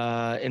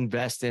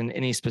invest in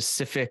any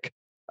specific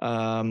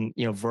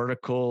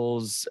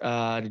verticals,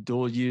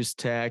 dual use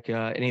tech,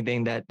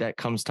 anything that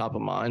comes top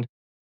of mind?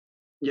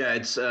 Yeah,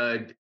 it's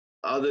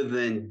other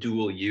than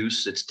dual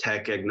use, it's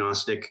tech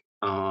agnostic.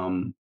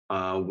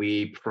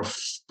 We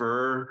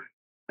prefer,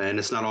 and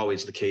it's not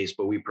always the case,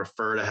 but we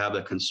prefer to have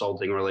a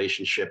consulting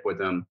relationship with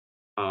them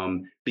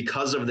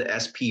because of the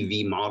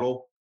SPV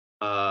model.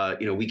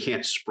 We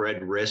can't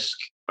spread risk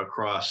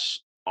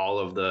across all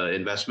of the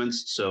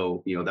investments.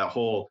 So that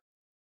whole,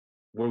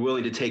 we're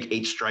willing to take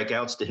 8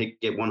 strikeouts to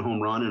get 1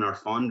 home run in our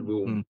fund.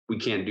 We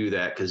can't do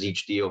that because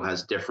each deal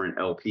has different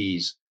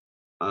LPs.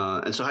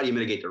 And so how do you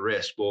mitigate the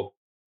risk? Well,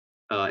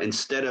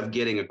 instead of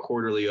getting a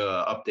quarterly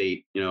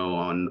update,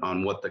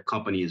 on what the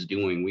company is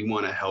doing, we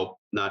want to help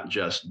not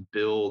just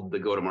build the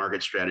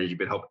go-to-market strategy,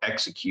 but help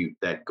execute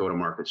that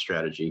go-to-market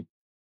strategy.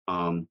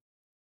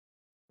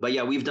 But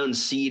yeah, we've done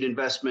seed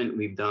investment.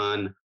 We've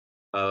done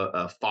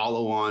a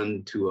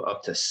follow-on to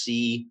up to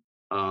C.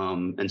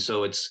 And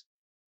so it's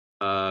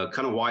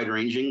kind of wide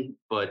ranging,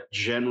 but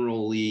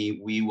generally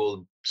we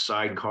will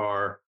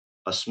sidecar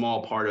a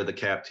small part of the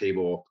cap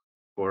table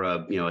for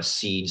a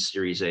seed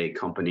Series A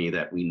company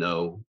that we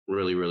know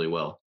really, really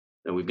well,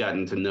 that we've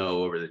gotten to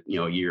know over the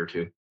a year or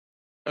two.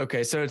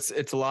 Okay, so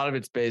it's a lot of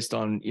it's based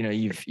on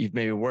you've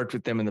maybe worked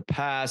with them in the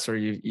past, or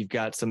you've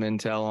got some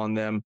intel on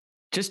them.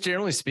 Just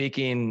generally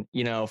speaking,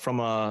 from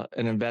an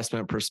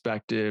investment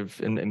perspective,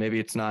 and maybe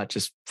it's not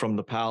just from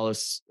the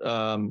Palace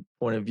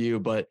point of view,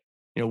 but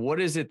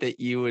what is it that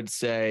you would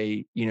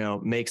say,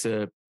 makes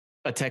a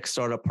tech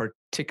startup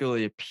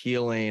particularly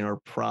appealing or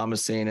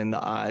promising in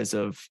the eyes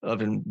of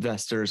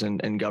investors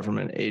and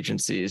government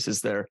agencies?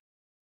 Is there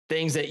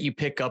things that you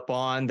pick up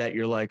on that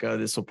you're like, oh,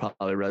 this will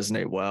probably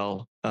resonate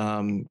well,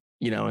 in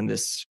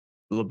this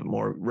a little bit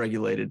more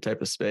regulated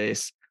type of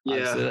space?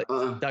 Yeah.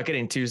 Not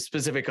getting too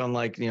specific on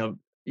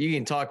you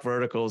can talk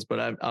verticals,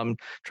 but I'm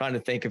trying to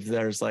think if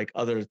there's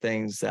other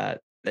things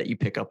that you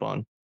pick up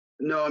on.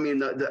 No, I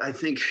mean, I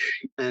think,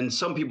 and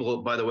some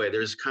people, by the way,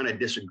 there's kind of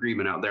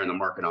disagreement out there in the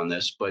market on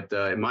this, but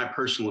in my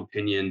personal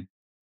opinion,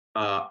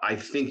 I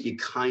think you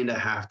kind of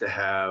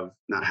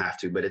not have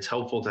to, but it's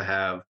helpful to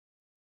have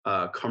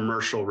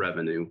commercial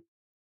revenue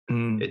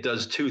It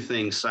does two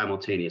things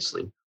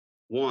simultaneously.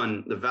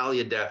 One, the valley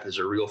of death is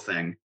a real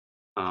thing.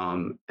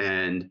 A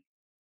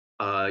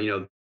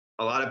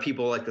lot of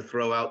people like to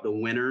throw out the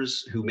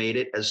winners who made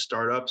it as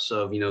startups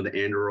of, the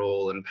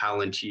Anduril and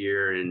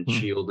Palantir and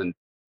Shield and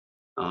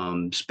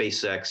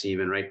SpaceX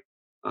even, right?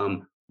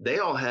 They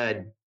all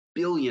had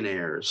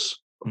billionaires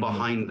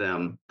behind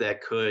them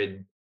that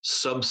could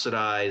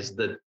subsidize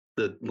the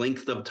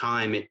length of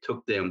time it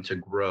took them to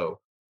grow.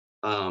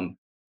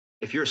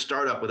 If you're a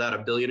startup without a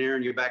billionaire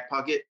in your back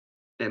pocket,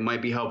 it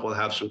might be helpful to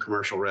have some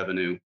commercial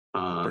revenue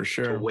for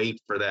sure. To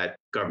wait for that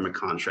government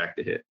contract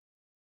to hit.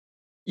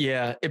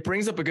 Yeah, it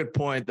brings up a good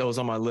point that was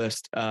on my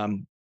list.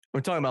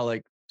 We're talking about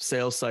like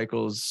sales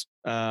cycles,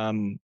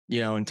 and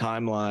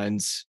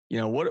timelines.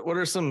 What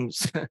are some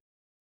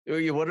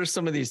what are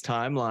some of these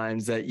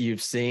timelines that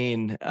you've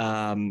seen?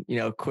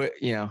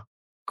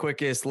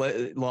 Quickest,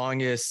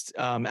 longest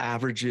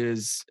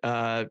averages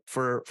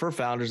for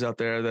founders out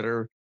there that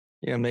are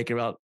thinking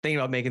about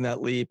making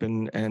that leap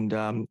and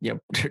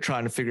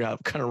trying to figure out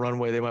what kind of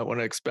runway they might want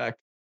to expect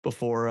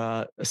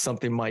before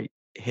something might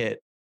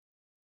hit.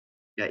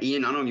 Yeah,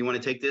 Ian, I don't know if you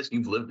want to take this.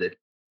 You've lived it.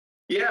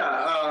 Yeah,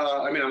 I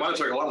want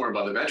to talk a lot more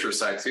about the venture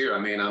side too.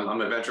 I'm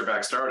a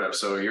venture-backed startup,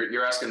 so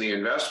you're asking the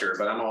investor,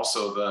 but I'm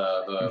also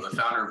the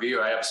founder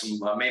view. I have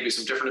maybe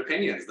some different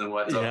opinions than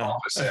what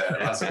Paul said.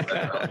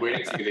 I'm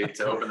waiting for you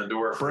to open the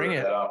door for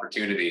that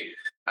opportunity.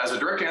 As a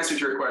direct answer to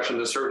your question,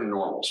 there's certain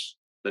normals.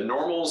 The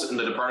normals in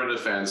the Department of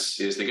Defense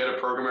is to get a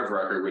program of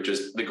record, which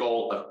is the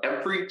goal of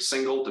every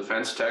single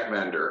defense tech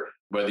vendor.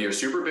 Whether you're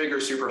super big or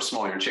super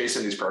small, you're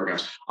chasing these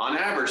programs. On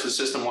average, the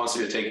system wants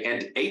you to take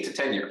 8 to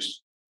 10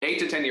 years. 8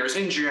 to 10 years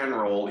in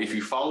general, if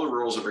you follow the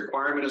rules, if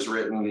requirement is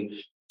written,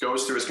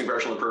 goes through its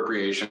congressional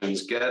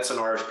appropriations, gets an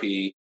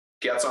RFP,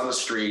 gets on the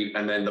street,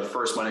 and then the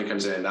first money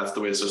comes in. That's the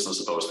way the system's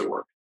supposed to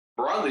work.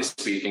 Broadly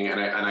speaking,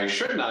 and I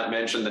should not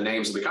mention the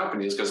names of the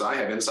companies because I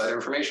have insider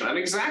information on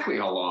exactly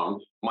how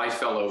long my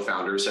fellow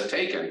founders have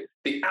taken.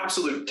 The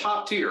absolute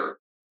top tier,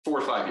 4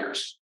 or 5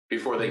 years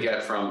before they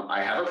get from,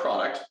 I have a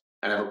product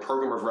and I have a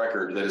program of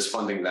record that is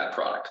funding that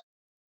product.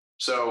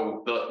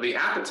 So the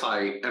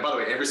appetite, and by the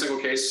way, every single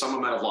case, some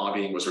amount of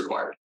lobbying was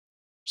required.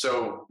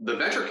 So the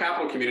venture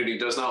capital community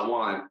does not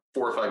want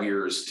 4 or 5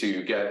 years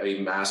to get a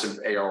massive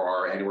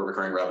ARR, annual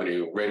recurring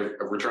revenue, rate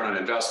of return on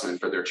investment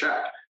for their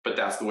check. But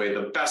that's the way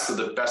the best of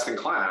the best in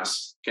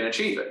class can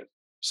achieve it.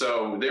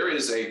 So there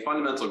is a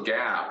fundamental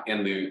gap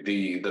in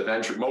the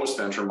most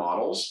venture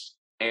models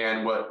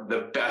and what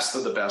the best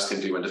of the best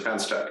can do in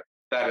defense tech.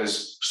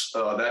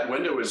 That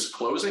window is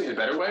closing in a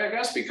better way, I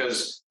guess,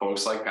 because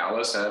folks like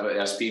Palace have a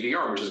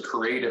SPVR, which is a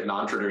creative,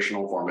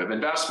 non-traditional form of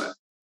investment.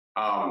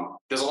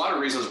 There's a lot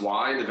of reasons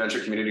why the venture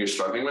community is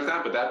struggling with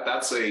that, but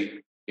that's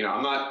I'm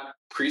not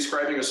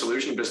prescribing a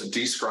solution, just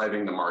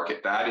describing the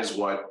market. That is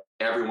what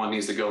everyone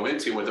needs to go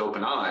into with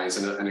open eyes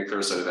and a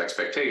clear set of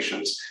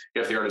expectations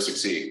if they are to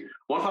succeed.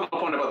 One final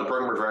point about the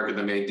program of record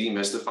that may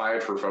demystify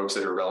it for folks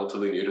that are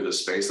relatively new to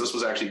this space. This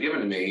was actually given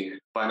to me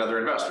by another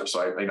investor.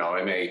 So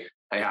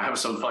I have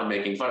some fun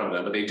making fun of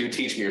them, but they do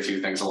teach me a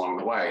few things along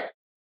the way.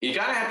 You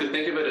kind of have to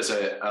think of it as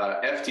a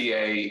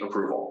FDA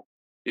approval.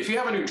 If you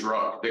have a new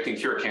drug that can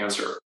cure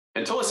cancer,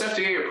 until it's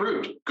FDA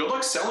approved, good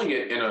luck selling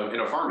it in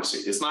a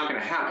pharmacy. It's not going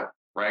to happen,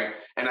 right?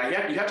 And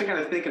you have to kind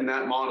of think in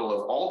that model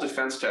of all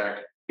defense tech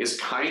is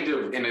kind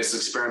of in this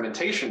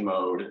experimentation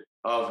mode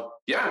of,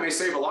 yeah, it may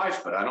save a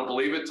life, but I don't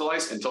believe it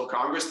until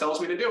Congress tells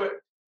me to do it.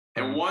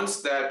 And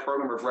once that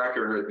program of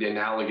record, the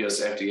analogous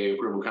FDA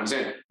approval comes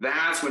in,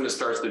 that's when it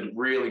starts to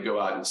really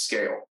go out and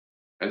scale.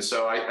 And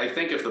so I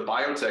think if the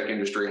biotech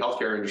industry,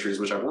 healthcare industries,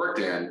 which I've worked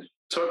in,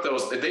 took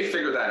those, they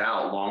figured that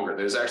out longer.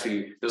 There's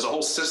a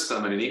whole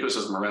system and an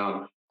ecosystem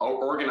around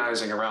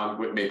organizing around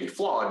what may be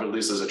flawed, but at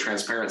least there's a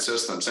transparent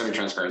system,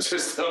 semi-transparent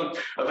system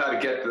of how to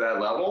get to that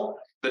level.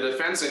 The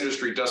defense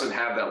industry doesn't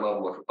have that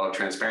level of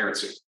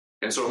transparency.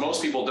 And so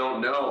most people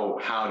don't know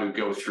how to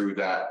go through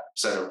that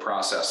set of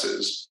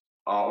processes.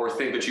 Or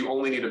think that you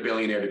only need a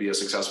billionaire to be a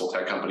successful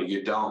tech company.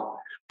 You don't.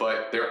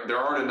 But there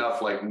aren't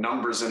enough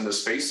numbers in the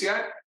space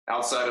yet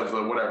outside of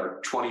the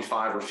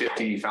 25 or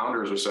 50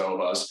 founders or so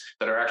of us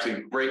that are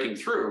actually breaking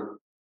through,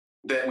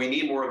 that we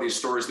need more of these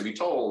stories to be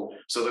told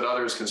so that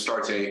others can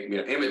start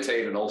to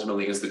imitate and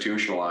ultimately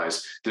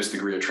institutionalize this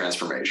degree of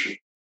transformation.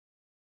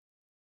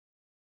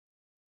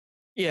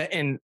 Yeah.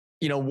 And,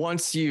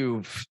 once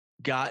you've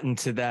gotten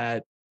to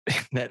that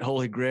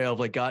holy grail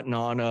of gotten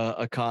on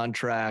a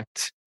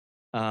contract,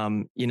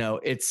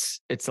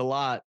 it's a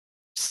lot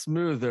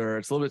smoother.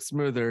 It's a little bit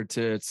smoother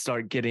to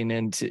start getting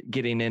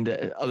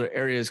into other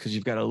areas because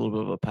you've got a little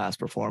bit of a past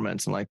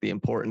performance and the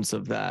importance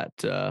of that.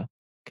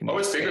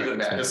 It's bigger than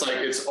that.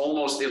 It's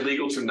almost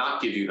illegal to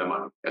not give you the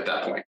money at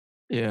that point.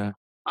 Yeah.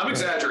 I'm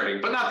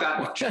exaggerating, but not that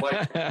much.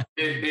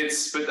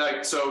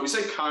 So we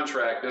say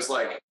contract, there's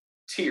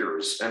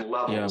tiers and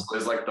levels. Yeah.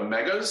 There's the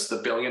megas, the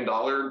 $1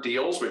 billion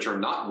deals, which are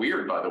not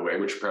weird, by the way,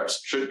 which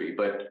perhaps should be,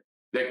 but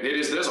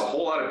there's a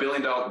whole lot of $1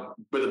 billion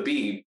with a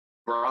B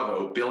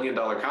bravo,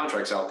 billion-dollar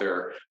contracts out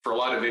there for a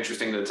lot of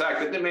interesting tech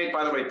that they made,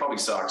 by the way, probably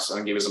sucks.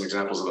 I'll give you some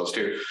examples of those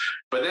too.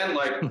 But then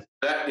like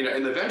that,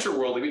 in the venture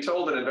world, if you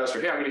told an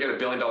investor, hey, I'm going to get $1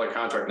 billion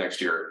contract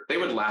next year, they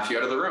would laugh you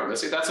out of the room. They'd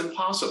say, that's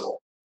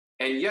impossible.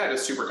 And yet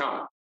it's super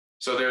common.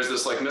 So there's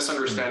this like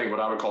misunderstanding of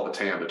what I would call the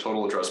TAM, the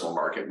total addressable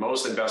market.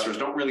 Most investors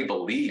don't really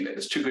believe it.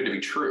 It's too good to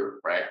be true,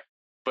 right?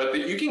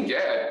 But you can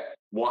get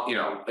one,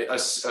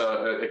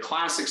 a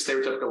classic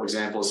stereotypical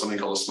example is something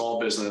called a small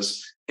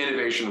business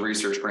innovation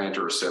research grant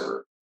or a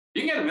SIVR.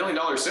 You can get $1 million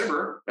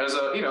SIVR as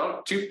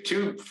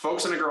two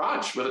folks in a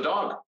garage with a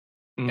dog,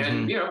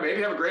 and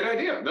maybe have a great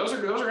idea. Those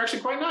are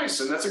actually quite nice,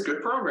 and that's a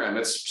good program.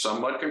 It's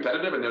somewhat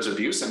competitive, and there's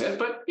abuse in it,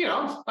 but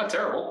not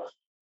terrible.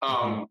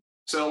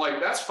 So like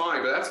that's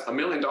fine, but that's $1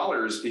 million.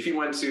 If you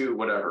went to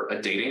whatever a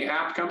dating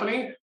app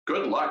company,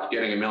 good luck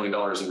getting $1 million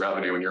in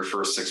revenue in your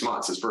first 6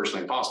 months. It's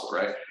virtually impossible,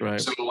 right? Right.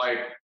 So like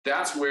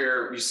that's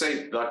where you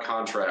say the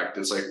contract.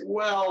 It's like,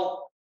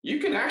 well, you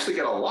can actually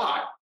get a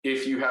lot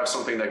if you have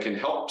something that can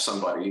help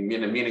somebody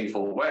in a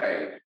meaningful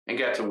way and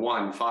get to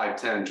 $1, $5,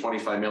 $10,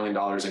 $25 million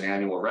in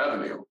annual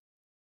revenue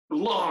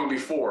long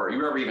before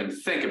you ever even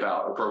think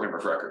about a program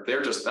of record.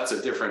 That's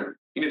a different,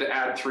 you need to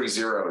add 3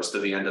 zeros to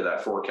the end of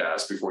that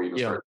forecast before you even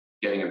start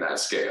getting in that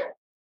scale.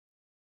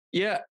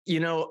 Yeah.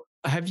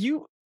 Have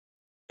you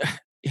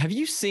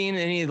seen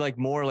any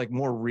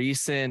more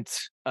recent,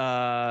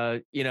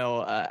 outlets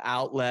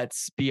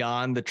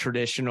beyond the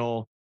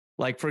traditional?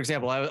 Like, for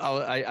example,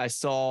 I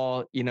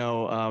saw,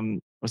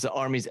 was the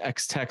Army's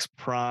X-Tex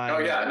Prime? Oh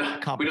yeah,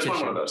 we just won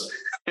one of those.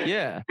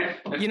 Yeah,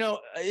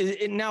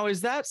 now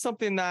is that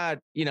something that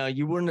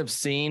you wouldn't have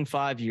seen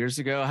 5 years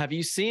ago? Have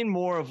you seen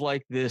more of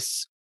like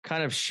this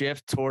kind of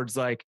shift towards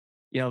like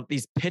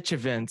these pitch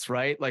events,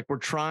 right? Like we're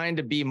trying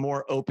to be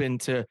more open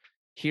to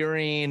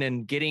hearing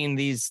and getting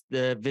the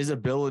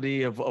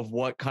visibility of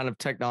what kind of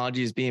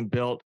technology is being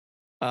built.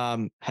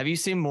 Have you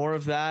seen more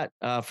of that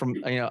from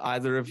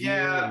either of you?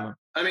 Yeah,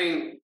 I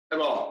mean,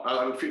 well,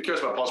 I'm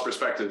curious about Paul's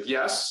perspective.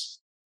 Yes,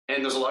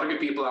 and there's a lot of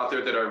good people out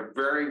there that are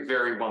very,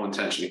 very well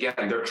intentioned.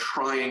 Again, they're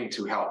trying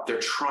to help.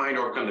 They're trying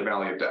to overcome the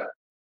valley of death.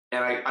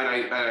 And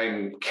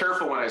I'm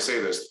careful when I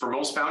say this. For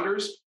most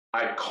founders,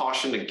 I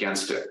caution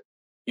against it.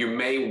 You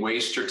may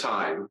waste your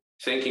time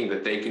thinking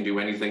that they can do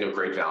anything of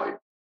great value.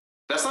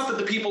 That's not that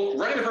the people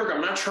running the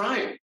program are not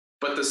trying,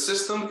 but the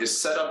system is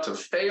set up to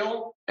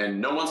fail and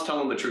no one's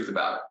telling the truth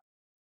about it.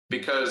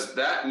 Because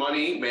that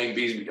money may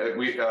be,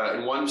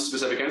 in one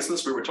specific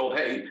instance, we were told,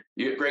 hey,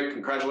 great,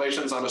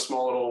 congratulations on a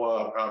small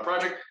little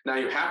project. Now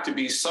you have to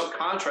be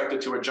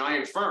subcontracted to a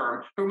giant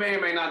firm who may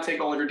or may not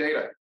take all of your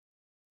data.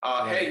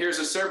 Hey, here's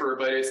a server,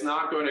 but it's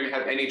not going to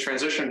have any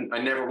transition. I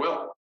never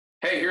will.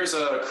 Hey, here's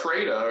a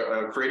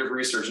creative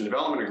research and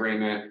development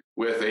agreement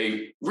with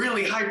a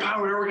really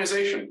high-powered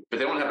organization, but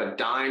they don't have a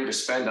dime to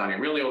spend on it.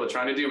 Really, all they're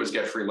trying to do is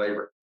get free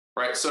labor,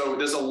 right? So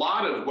there's a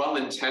lot of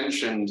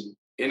well-intentioned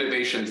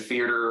innovation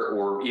theater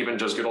or even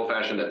just good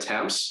old-fashioned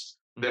attempts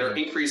that are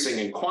increasing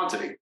in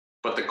quantity.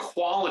 But the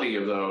quality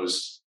of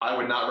those, I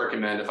would not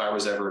recommend if I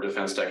was ever a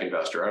defense tech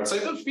investor. I would say,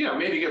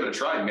 maybe give it a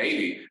try,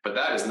 maybe, but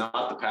that is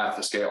not the path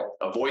to scale.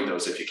 Avoid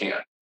those if you can.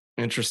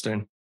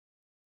 Interesting.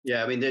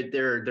 Yeah, I mean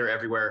they're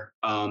everywhere.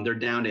 They're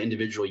down to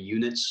individual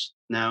units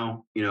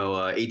now.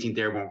 18th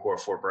Airborne Corps,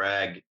 Fort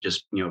Bragg,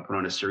 just put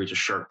on a series of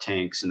Shark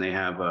Tanks, and they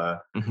have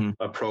a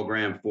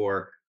program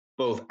for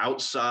both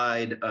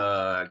outside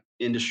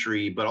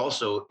industry, but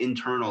also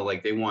internal.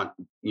 Like they want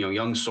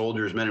young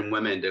soldiers, men and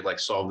women, to like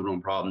solve their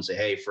own problems. Say,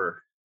 hey,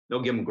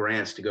 they'll give them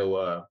grants to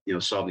go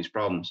solve these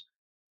problems.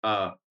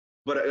 But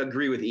I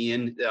agree with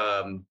Ian.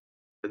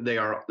 They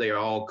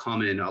all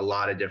come in a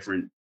lot of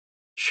different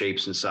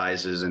shapes and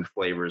sizes and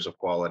flavors of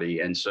quality.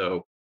 And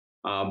so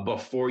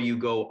before you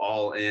go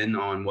all in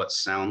on what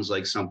sounds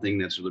like something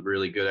that's a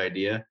really good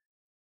idea,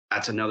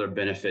 that's another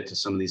benefit to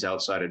some of these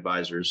outside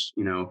advisors.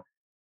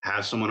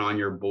 Have someone on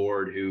your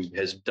board who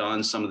has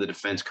done some of the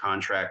defense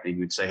contracting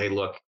who'd say, hey,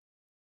 look,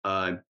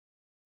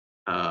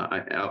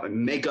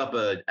 make up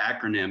an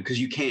acronym, because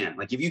you can.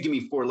 Like if you give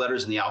me 4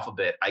 letters in the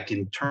alphabet, I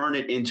can turn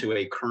it into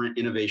a current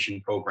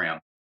innovation program.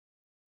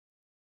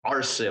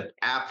 RCIP,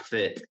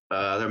 AppFit.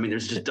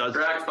 There's just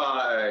dozens.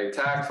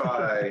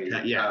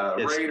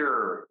 TACFI,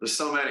 Raider. There's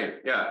so many.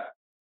 Yeah.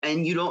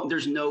 And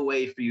there's no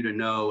way for you to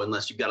know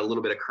unless you've got a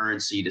little bit of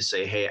currency to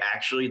say, hey,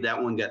 actually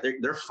that one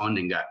their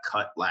funding got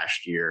cut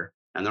last year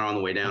and they're on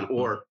the way down.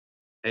 Or,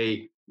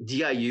 hey,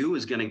 DIU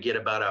is going to get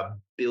about $1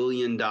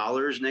 billion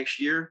next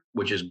year,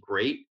 which is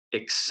great,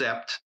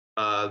 except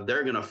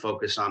they're going to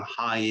focus on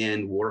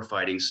high-end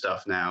warfighting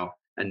stuff now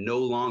and no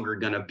longer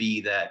going to be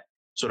that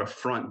sort of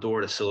front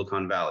door to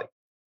Silicon Valley.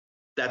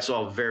 That's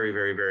all very,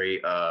 very,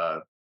 very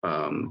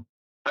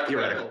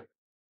theoretical.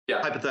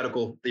 Yeah.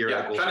 Hypothetical,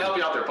 theoretical. Yeah. Trying to help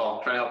you out there,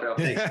 Paul. Trying to help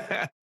you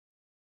out.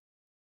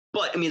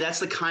 But that's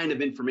the kind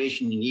of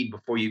information you need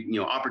before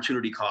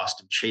opportunity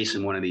cost of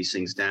chasing one of these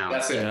things down.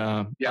 That's it.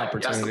 Yeah.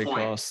 Opportunity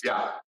cost.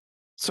 Yeah.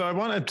 So I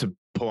wanted to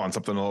pull on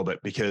something a little bit,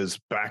 because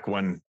back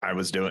when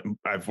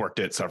I've worked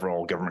at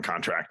several government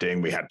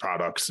contracting, we had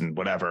products and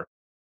whatever.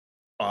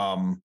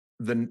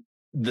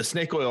 the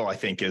snake oil, I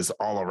think, is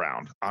all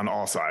around on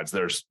all sides.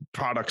 There's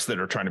products that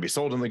are trying to be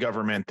sold in the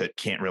government that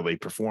can't really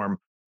perform,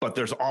 but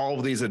there's all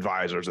of these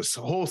advisors, this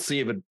whole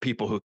sea of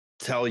people who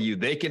tell you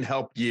they can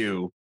help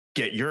you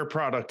get your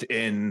product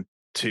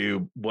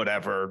into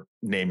whatever,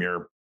 name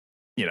your,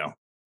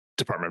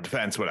 Department of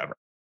Defense, whatever.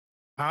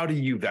 How do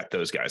you vet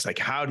those guys? Like,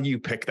 how do you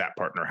pick that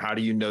partner? How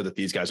do you know that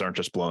these guys aren't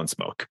just blowing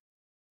smoke?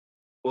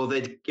 Well,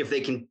 if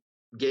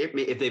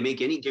they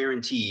make any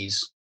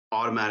guarantees,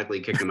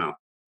 automatically kick them out.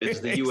 It's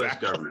the Exactly. U.S.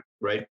 government,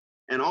 right?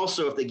 And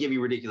also, if they give you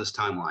a ridiculous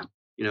timeline,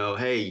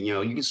 hey,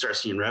 you can start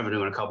seeing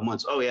revenue in a couple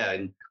months. Oh yeah,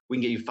 and we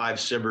can get you 5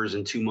 SIBRs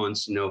in 2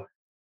 months. I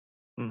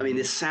mean,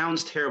 this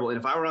sounds terrible. And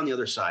if I were on the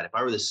other side, if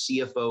I were the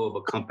CFO of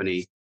a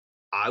company,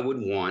 I would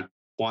want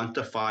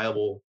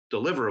quantifiable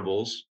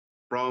deliverables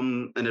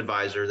from an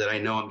advisor that I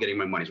know I'm getting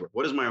my money's worth.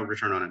 What is my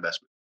return on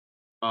investment?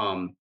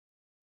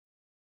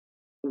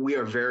 We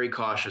are very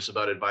cautious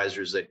about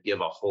advisors that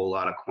give a whole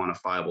lot of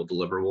quantifiable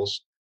deliverables,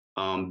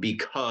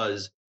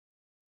 because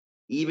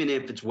even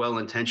if it's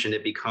well-intentioned,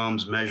 it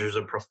becomes measures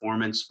of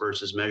performance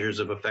versus measures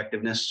of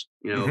effectiveness.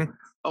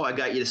 Oh, I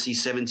got you to see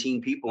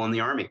 17 people in the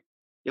Army.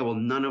 Yeah, well,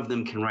 none of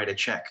them can write a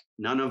check.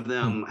 None of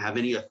them have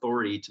any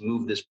authority to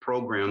move this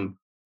program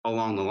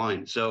along the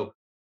line. So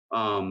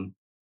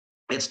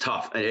it's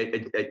tough.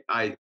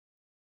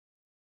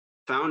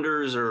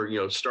 Founders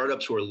or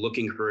startups who are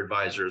looking for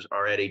advisors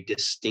are at a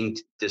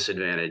distinct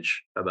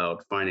disadvantage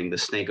about finding the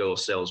snake oil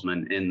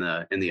salesman in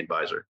the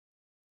advisor.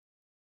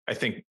 I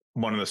think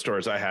one of the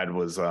stories I had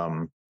was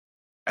I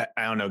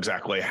don't know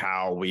exactly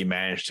how we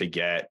managed to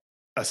get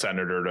a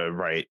senator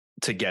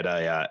to get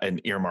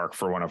an earmark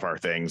for one of our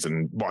things,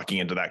 and walking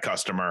into that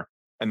customer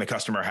and the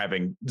customer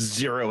having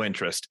zero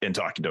interest in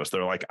talking to us.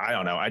 They're like, I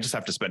don't know, I just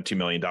have to spend $2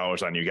 million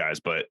on you guys,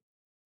 but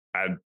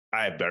I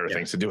have better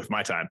things to do with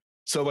my time.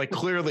 So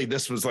clearly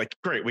this was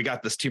great, we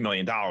got this $2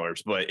 million,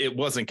 but it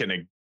wasn't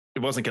going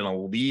to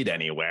lead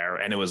anywhere.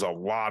 And it was a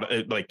lot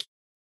of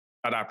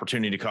an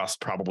opportunity cost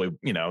probably,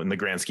 in the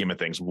grand scheme of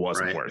things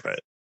wasn't worth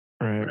it.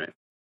 Right.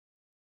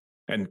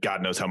 And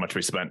God knows how much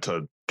we spent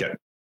to get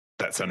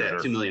that senator.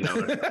 $2 million.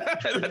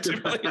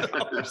 $2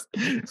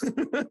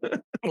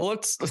 million. Well,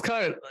 let's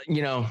kind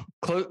of,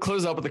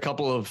 close up with a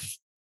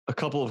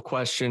couple of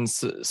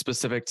questions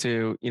specific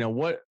to,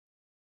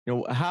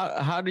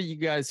 how do you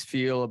guys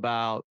feel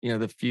about,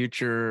 the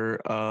future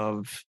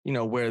of,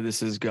 where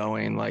this is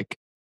going? How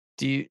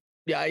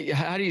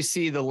do you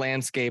see the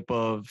landscape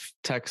of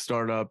tech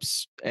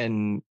startups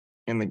and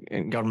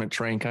government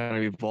training kind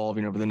of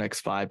evolving over the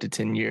next 5 to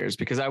 10 years?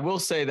 Because I will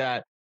say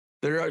that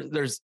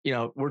there's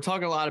we're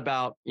talking a lot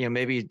about,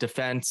 maybe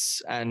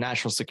defense and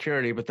national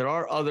security, but there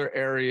are other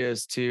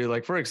areas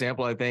too. For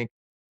example, I think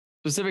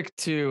specific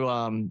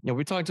to,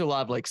 we talked to a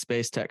lot of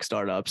space tech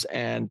startups,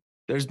 and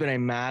there's been a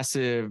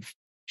massive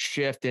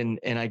shift in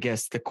I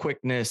guess the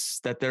quickness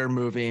that they're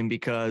moving,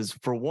 because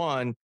for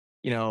one,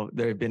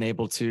 they've been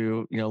able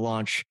to,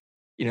 launch,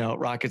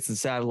 rockets and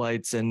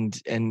satellites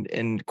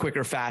and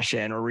quicker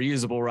fashion, or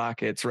reusable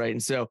rockets. Right.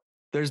 And so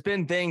there's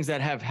been things that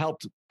have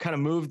helped kind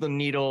of move the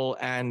needle,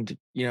 and,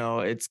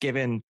 it's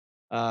given,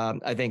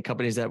 I think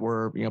companies that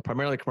were,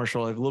 primarily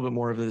commercial, have a little bit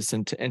more of this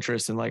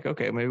interest in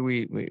okay,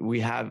 maybe we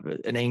have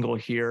an angle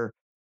here.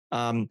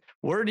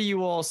 Where do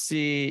you all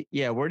see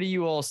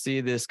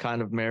this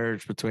kind of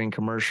marriage between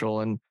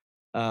commercial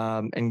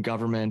and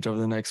government over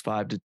the next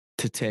 5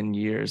 to 10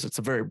 years? It's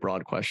a very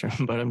broad question,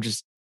 but I'm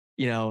just,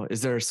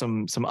 is there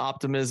some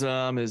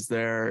optimism? Is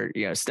there,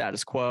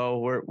 status quo?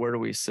 Where do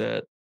we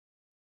sit?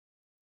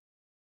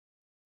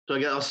 So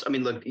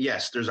look,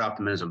 yes, there's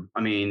optimism.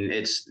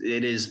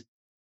 It is.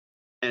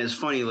 And it's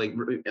funny,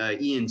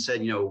 Ian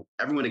said,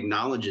 everyone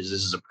acknowledges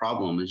this is a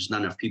problem. There's just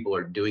not enough people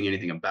are doing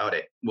anything about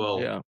it. Well,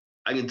 yeah.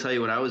 I can tell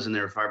you when I was in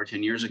there 5 or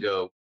 10 years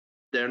ago,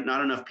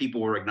 not enough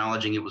people were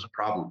acknowledging it was a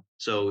problem.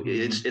 So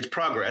it's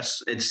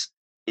progress. It's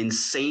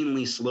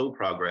insanely slow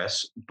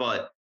progress.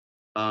 But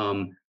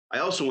I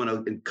also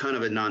want to, kind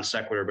of a non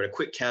sequitur, but a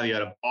quick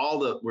caveat of all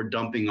that we're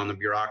dumping on the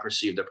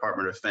bureaucracy of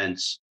Department of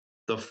Defense.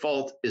 The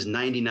fault is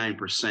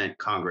 99%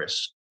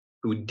 Congress,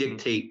 who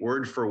dictate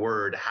word for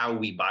word how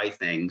we buy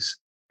things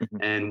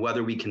and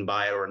whether we can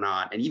buy it or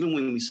not. And even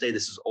when we say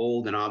this is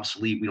old and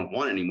obsolete, we don't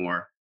want it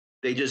anymore,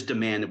 they just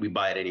demand that we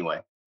buy it anyway.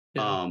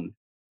 Yeah.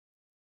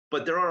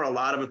 But there are a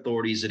lot of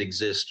authorities that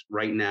exist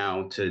right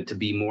now to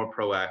be more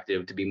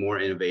proactive, to be more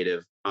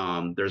innovative.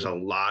 There's a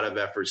lot of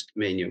efforts.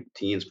 To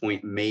Ian's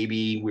point,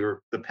 maybe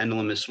the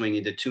pendulum is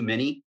swinging to too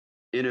many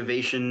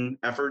innovation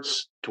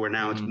efforts to where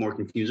now it's more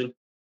confusing.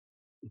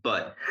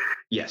 But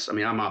yes,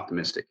 I'm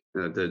optimistic.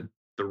 The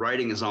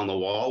writing is on the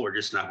wall. We're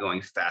just not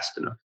going fast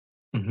enough.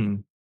 Mm-hmm.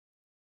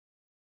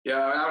 Yeah,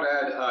 I would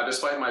add,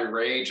 despite my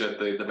rage at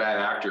the bad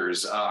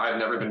actors, I've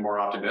never been more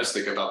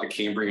optimistic about the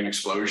Cambrian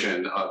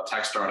explosion of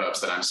tech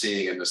startups that I'm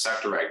seeing in the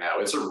sector right now.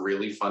 It's a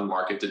really fun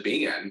market to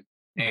be in.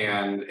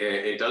 And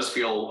it does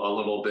feel a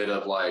little bit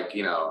of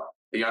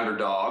the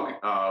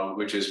underdog,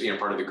 which is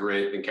part of the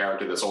grit and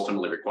character that's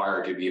ultimately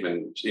required to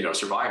even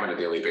survive on a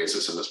daily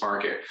basis in this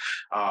market.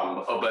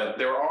 But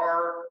there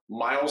are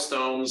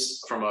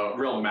milestones from a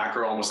real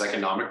macro, almost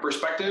economic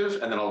perspective,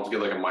 and then I'll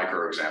give like a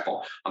micro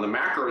example. On the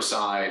macro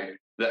side,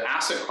 the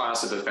asset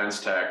class of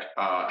defense tech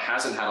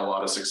hasn't had a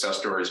lot of success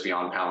stories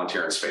beyond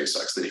Palantir and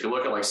SpaceX. That if you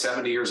look at like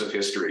 70 years of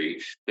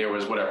history, there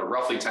was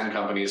roughly 10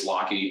 companies,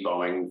 Lockheed,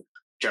 Boeing,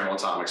 General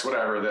Atomics,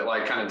 whatever, that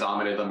like kind of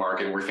dominated the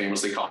market and were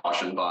famously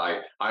cautioned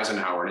by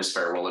Eisenhower in his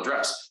farewell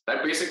address.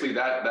 That basically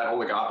that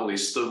oligopoly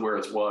stood where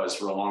it was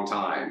for a long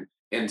time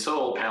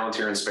until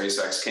Palantir and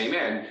SpaceX came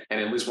in. And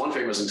at least one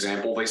famous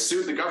example, they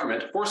sued the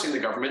government, forcing the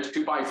government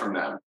to buy from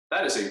them.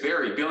 That is a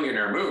very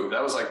billionaire move.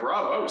 That was like,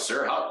 bravo,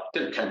 sir.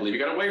 Can't believe you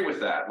got away with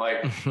that.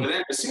 Like, but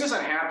then as soon as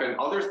that happened,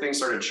 other things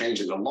started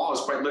changing. The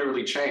laws quite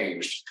literally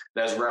changed,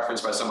 as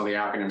referenced by some of the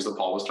acronyms that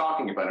Paul was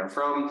talking about. And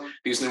from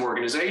these new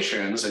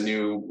organizations and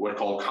new what are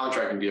called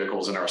contracting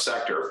vehicles in our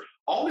sector,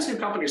 all these new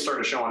companies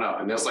started showing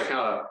up. And there's like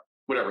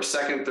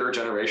second, third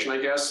generation, I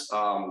guess,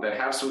 that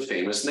have some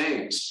famous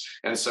names.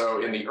 And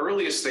so in the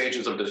earliest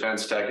stages of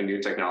defense tech and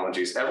new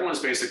technologies, everyone's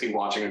basically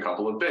watching a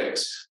couple of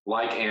bigs,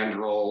 like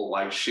Anduril,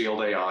 like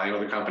Shield AI, and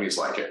other companies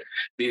like it.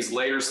 These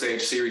later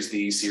stage Series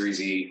D,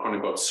 Series E, quote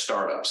unquote,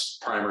 startups,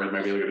 Primer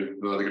might be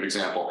another good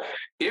example.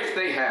 If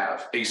they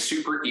have a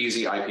super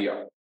easy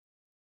IPO,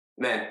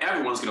 then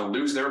everyone's going to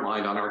lose their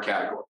mind on our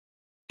category.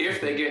 If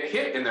they get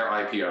hit in their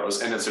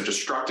IPOs and it's a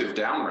destructive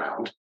down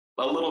round,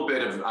 a little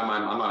bit of, I'm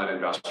not an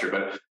investor,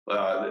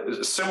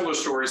 but similar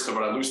stories to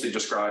what I loosely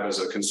describe as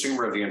a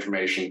consumer of the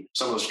information,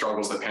 some of the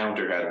struggles that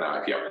Palantir had in the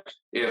IPO.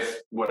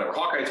 If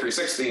Hawkeye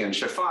 360 and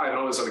Shift 5 and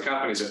all those other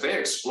companies, if they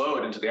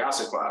explode into the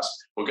asset class,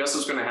 well, guess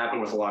what's going to happen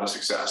with a lot of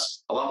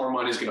success? A lot more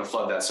money is going to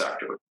flood that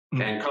sector.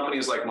 Mm-hmm. And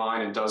companies like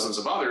mine and dozens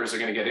of others are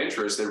going to get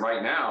interest that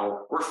right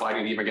now we're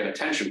fighting to even get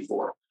attention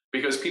for.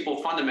 Because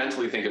people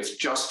fundamentally think it's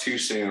just too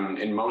soon,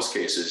 in most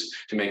cases,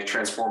 to make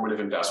transformative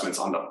investments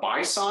on the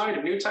buy side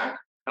of new tech,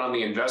 and on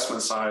the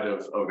investment side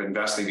of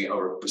investing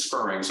or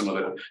spurring some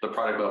of the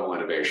product level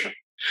innovation.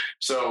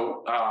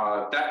 So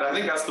I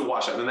think that's the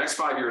watch out. In the next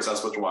 5 years,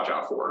 that's what to watch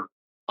out for.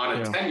 On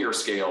a 10-year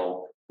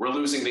scale, we're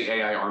losing the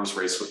AI arms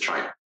race with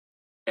China.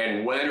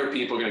 And when are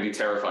people going to be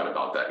terrified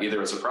about that? Either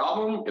it's a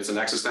problem, it's an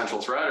existential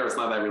threat, or it's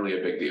not that really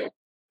a big deal.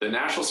 The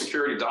national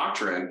security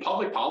doctrine,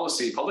 public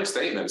policy, public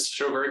statements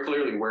show very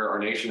clearly where our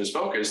nation is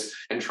focused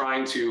and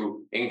trying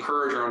to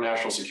encourage our own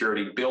national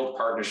security, build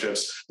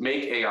partnerships,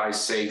 make AI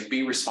safe,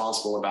 be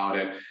responsible about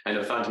it, and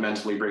to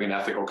fundamentally bring an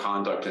ethical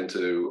conduct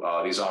into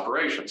these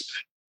operations.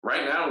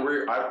 Right now,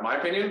 my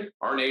opinion,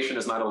 our nation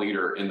is not a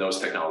leader in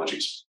those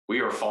technologies. We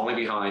are falling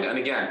behind. And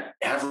again,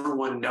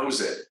 everyone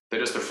knows it.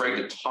 They're just afraid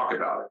to talk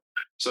about it.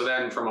 So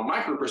then from a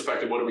micro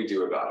perspective, what do we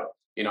do about it?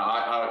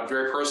 A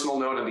very personal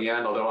note in the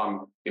end, although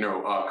I'm,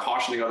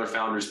 cautioning other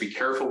founders, be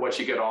careful what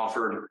you get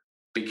offered,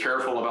 be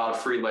careful about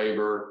free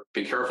labor,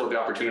 be careful of the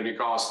opportunity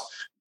cost.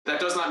 That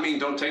does not mean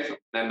don't take them.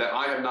 And that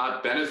I have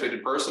not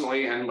benefited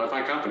personally and with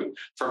my company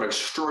from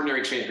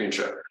extraordinary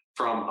championship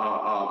from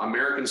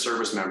American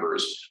service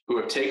members who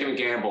have taken a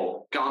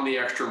gamble, gone the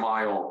extra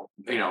mile,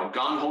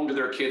 gone home to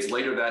their kids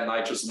later that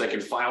night just so they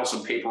can file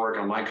some paperwork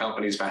on my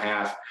company's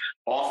behalf,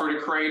 offered a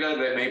CRADA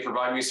that may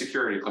provide me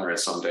security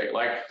clearance someday.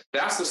 Like,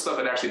 that's the stuff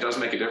that actually does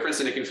make a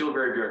difference, and it can feel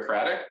very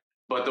bureaucratic,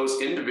 but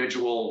those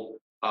individual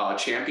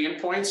champion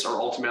points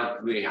are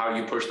ultimately how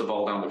you push the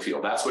ball down the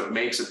field. That's what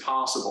makes it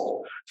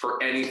possible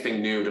for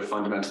anything new to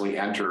fundamentally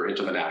enter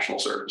into the national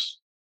service.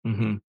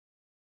 Mm-hmm.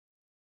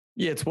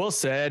 Yeah, it's well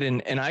said.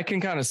 And I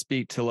can kind of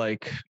speak to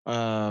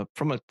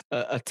from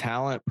a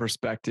talent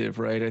perspective,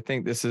 right? I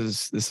think this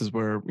is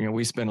where,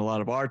 we spend a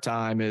lot of our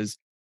time is,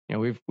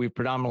 we've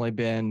predominantly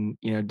been,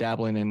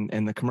 dabbling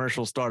in the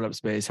commercial startup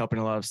space, helping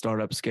a lot of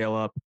startups scale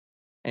up.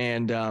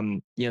 And,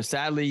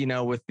 sadly,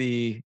 with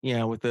the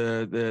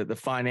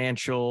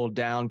financial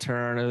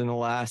downturn in the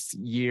last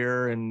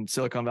year and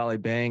Silicon Valley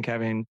Bank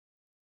having,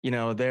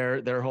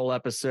 their whole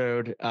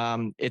episode,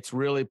 it's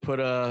really put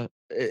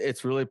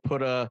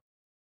a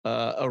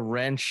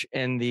wrench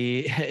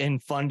in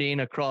funding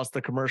across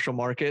the commercial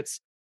markets.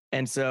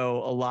 And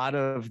so a lot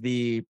of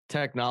the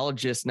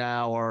technologists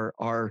now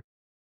are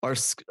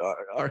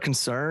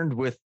concerned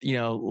with,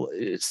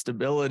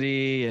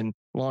 stability and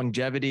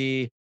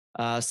longevity.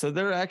 So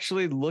they're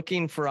actually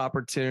looking for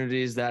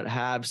opportunities that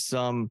have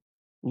a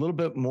little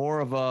bit more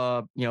of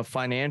a,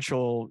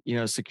 financial,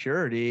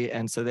 security.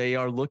 And so they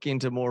are looking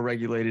to more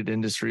regulated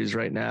industries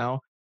right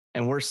now,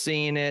 and we're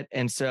seeing it.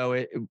 And so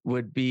it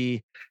would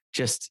be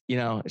just,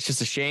 it's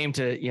just a shame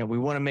to, we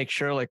want to make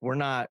sure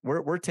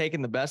we're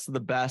taking the best of the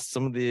best,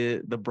 some of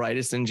the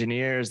brightest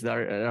engineers that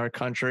are in our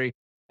country,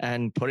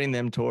 and putting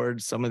them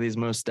towards some of these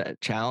most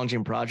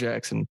challenging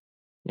projects. And,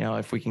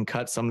 if we can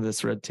cut some of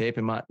this red tape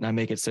and not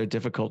make it so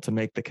difficult to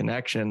make the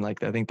connection, I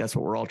think that's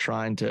what we're all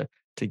trying to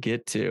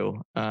get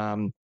to.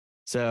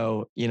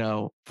 So,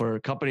 for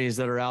companies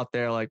that are out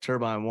there like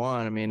Turbine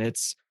One,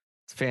 it's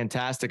a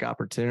fantastic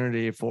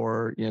opportunity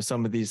for,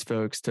 some of these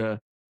folks to,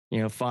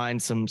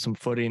 find some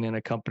footing in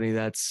a company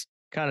that's,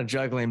 kind of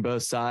juggling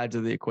both sides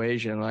of the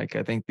equation. Like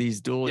I think these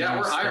dual use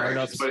we're hiring.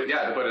 startups. To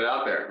put it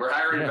out there, we're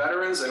hiring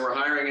veterans and we're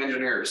hiring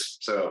engineers.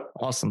 So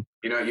awesome.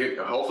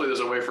 Hopefully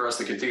there's a way for us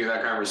to continue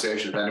that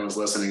conversation if anyone's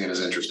listening and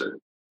is interested.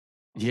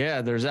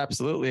 Yeah, there's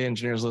absolutely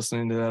engineers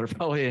listening to that are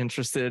probably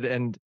interested.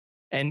 And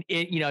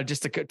it,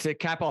 just to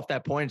cap off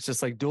that point, it's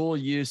just like dual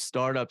use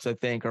startups, I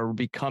think, are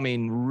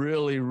becoming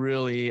really,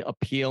 really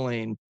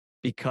appealing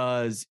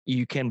because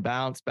you can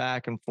bounce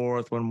back and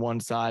forth when one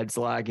side's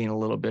lagging a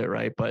little bit,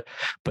 right? But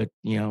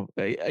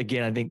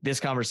again, I think this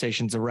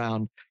conversation's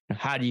around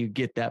how do you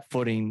get that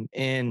footing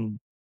in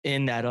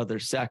that other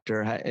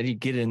sector? How do you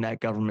get in that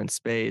government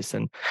space?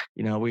 And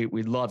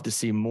we'd love to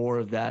see more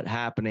of that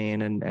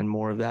happening and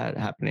more of that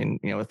happening,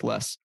 with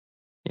less,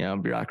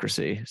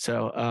 bureaucracy.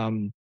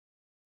 So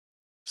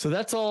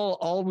that's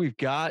all we've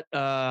got.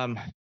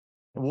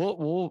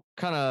 We'll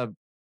kind of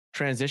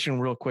transition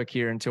real quick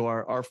here into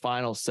our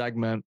final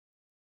segment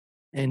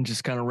and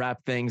just kind of wrap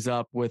things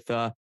up with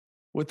the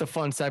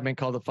fun segment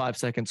called the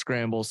 5-second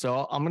scramble.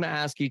 So I'm going to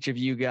ask each of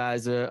you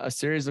guys a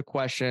series of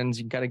questions.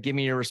 You can kind of give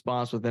me your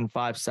response within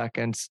 5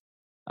 seconds,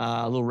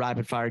 a little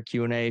rapid fire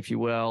Q&A, if you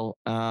will,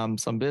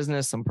 some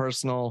business, some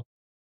personal.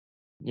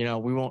 We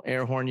won't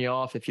air horn you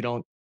off if you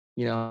don't,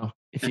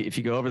 if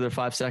you go over the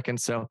 5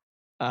 seconds. So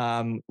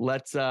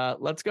let's go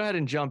ahead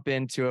and jump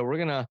into it.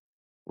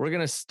 We're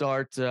gonna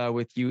start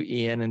with you,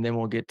 Ian, and then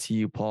we'll get to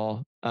you,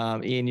 Paul.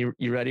 Ian,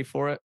 you ready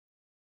for it?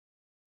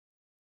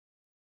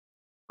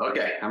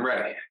 Okay, I'm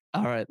ready.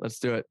 All right, let's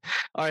do it.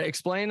 All right,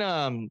 explain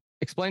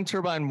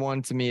Turbine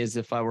One to me as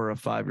if I were a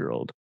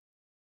 5-year-old.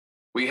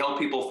 We help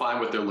people find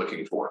what they're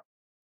looking for.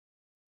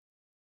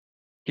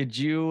 Could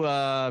you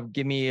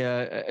give me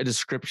a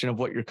description of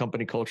what your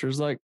company culture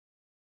is like?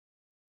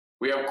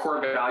 We have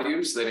core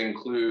values that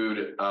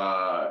include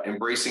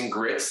embracing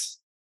grits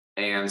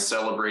and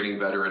celebrating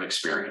veteran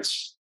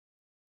experience.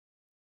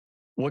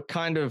 What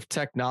kind of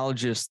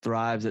technologist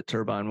thrives at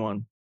Turbine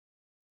One?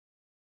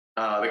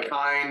 The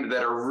kind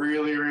that are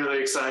really, really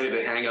excited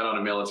to hang out on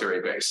a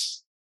military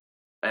base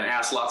and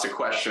ask lots of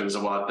questions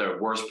about the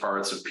worst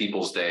parts of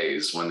people's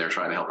days when they're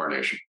trying to help our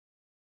nation.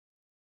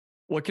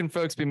 What can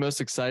folks be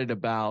most excited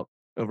about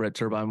over at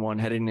Turbine One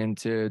heading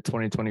into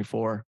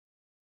 2024?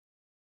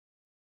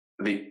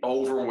 The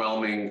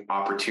overwhelming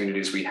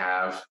opportunities we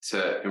have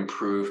to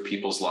improve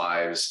people's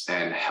lives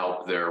and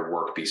help their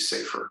work be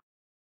safer.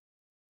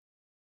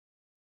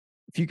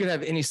 If you could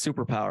have any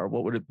superpower,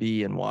 what would it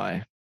be and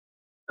why?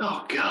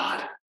 Oh,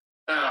 God.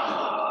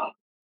 I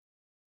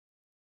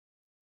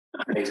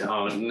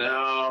don't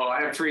know.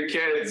 I have 3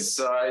 kids.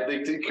 I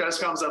think it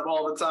comes up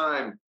all the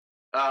time.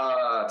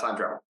 Time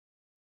travel.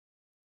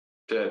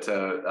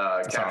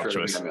 To capture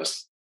everything I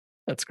missed.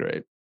 That's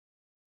great.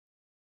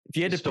 If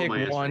you had to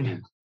pick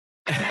one...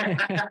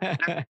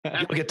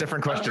 You'll get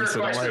different questions, so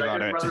don't worry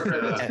about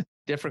it.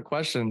 Different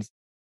questions.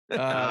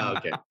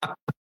 Okay.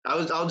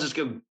 I'll just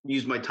go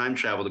use my time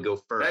travel to go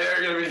first.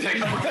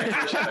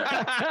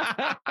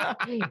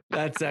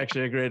 That's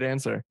actually a great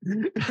answer.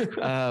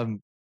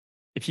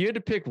 If you had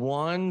to pick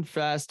one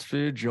fast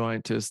food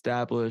joint to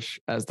establish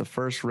as the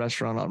first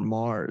restaurant on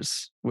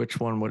Mars, which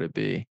one would it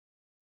be?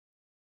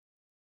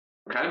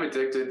 I'm kind of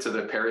addicted to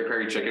the peri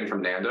peri chicken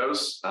from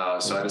Nando's,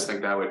 so I just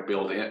think that would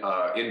build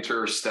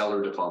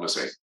interstellar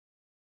diplomacy.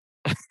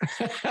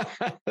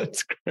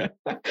 That's great.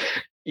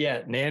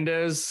 Yeah,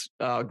 Nando's,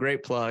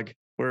 great plug.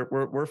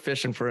 We're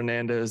fishing for a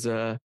Nando's,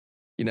 sponsor.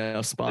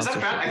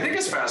 I think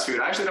it's fast food.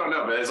 I actually don't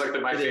know, but it's like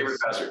my favorite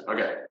fast food.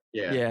 Okay.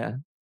 Yeah.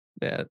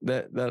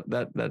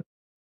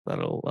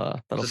 That'll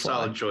it's a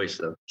solid choice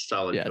though.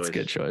 Solid choice. It's a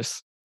good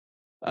choice.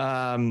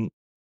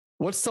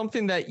 What's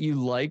something that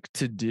you like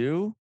to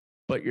do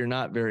but you're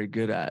not very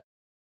good at?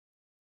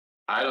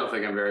 I don't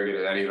think I'm very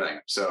good at anything.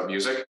 So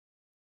music.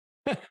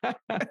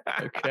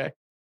 Okay.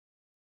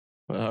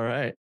 All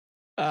right.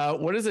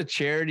 What is a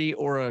charity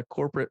or a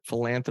corporate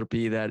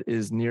philanthropy that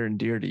is near and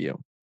dear to you?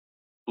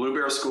 Blue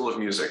Bear School of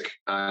Music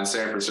in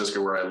San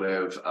Francisco, where I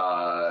live.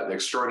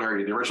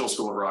 The original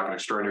School of Rock, an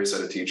extraordinary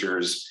set of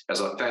teachers, as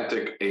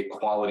authentic a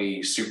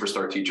quality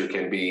superstar teacher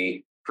can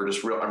be, for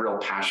just a real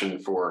passion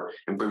for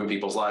improving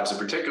people's lives. In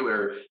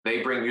particular,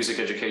 they bring music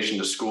education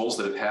to schools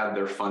that have had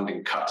their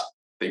funding cut.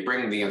 They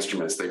bring the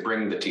instruments, they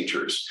bring the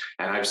teachers.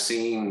 And I've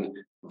seen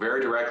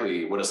very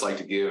directly what it's like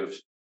to give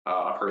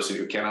a person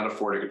who cannot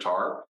afford a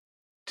guitar,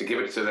 to give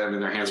it to them in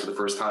their hands for the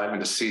first time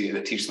and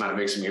to teach them how to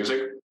make some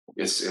music.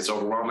 It's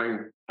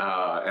overwhelming.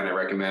 And I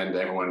recommend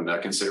everyone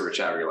consider a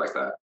charity like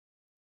that.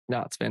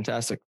 No, it's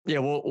fantastic. Yeah,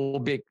 we'll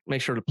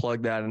make sure to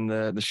plug that in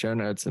the show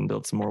notes and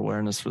build some more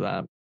awareness for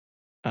that.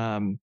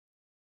 All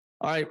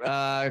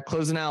right,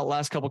 closing out,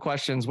 last couple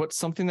questions. What's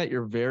something that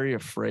you're very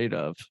afraid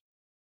of?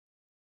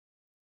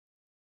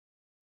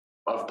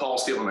 Of Paul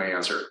stealing my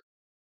answer.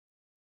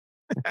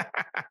 All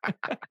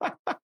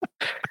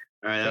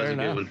right, that was a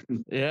good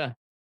one. Yeah.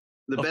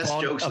 The best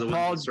jokes are the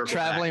ones that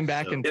traveling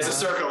back and it's a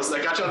circle. It's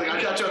like,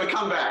 I got you on the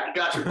comeback.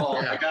 Got you, Paul.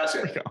 I got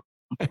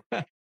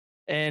you.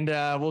 And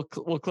we'll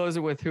close it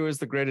with, who is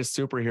the greatest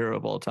superhero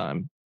of all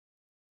time?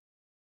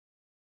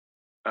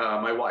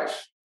 My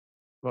wife.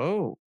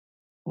 Oh,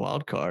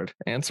 wild card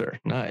answer.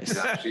 Nice.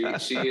 Yeah,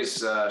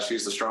 she's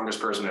the strongest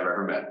person I've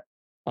ever met.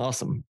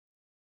 Awesome.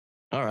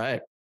 All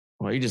right.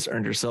 Well, you just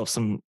earned yourself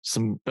some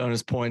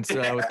bonus points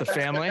with the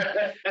family.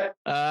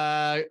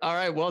 All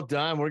right. Well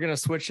done. We're going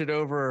to switch it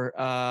over.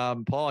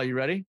 Paul, you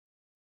ready?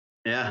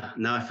 Yeah.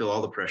 Now I feel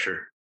all the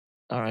pressure.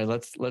 All right.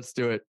 Let's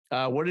do it.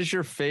 What is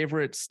your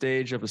favorite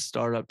stage of a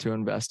startup to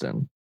invest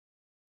in?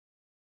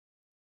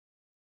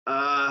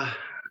 That's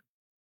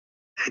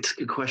a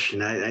good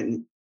question. I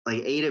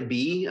like A to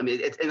B. I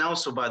mean, and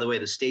also, by the way,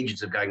 the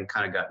stages have kind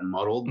of gotten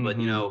muddled, but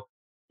you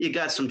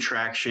got some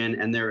traction,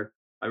 and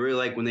I really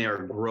like when they are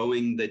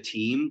growing the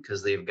team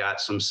because they've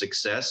got some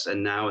success,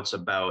 and now it's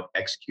about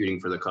executing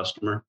for the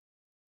customer.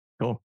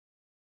 Cool.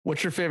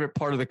 What's your favorite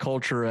part of the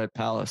culture at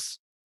Palace?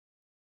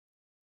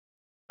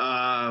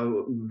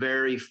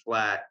 Very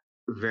flat,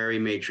 very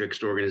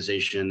matrixed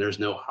organization. There's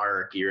no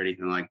hierarchy or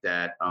anything like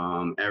that.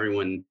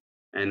 Everyone,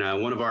 and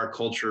one of our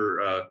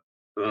culture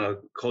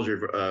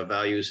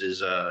values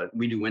is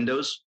we do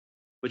windows,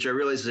 which I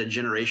realize is a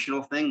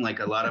generational thing. Like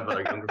a lot of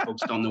younger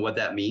folks don't know what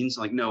that means.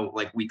 Like, no,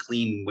 like we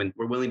clean when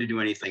we're willing to do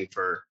anything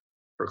for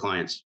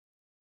clients.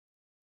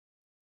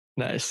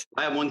 Nice.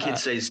 I have one kid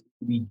says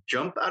we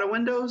jump out of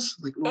windows.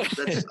 Like, well,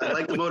 I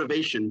like the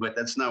motivation, but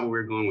that's not what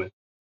we're going with.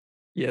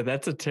 Yeah,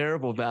 that's a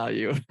terrible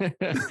value. We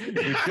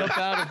jump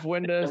out of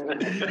windows.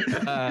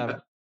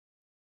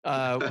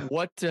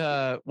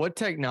 What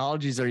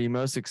technologies are you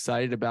most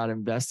excited about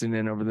investing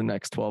in over the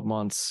next 12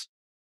 months?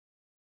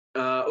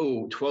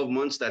 12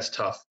 months. That's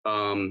tough.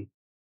 Probably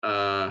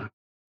not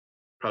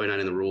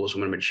in the rules.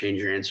 I'm going to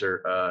change your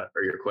answer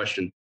or your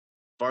question.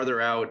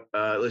 Farther out,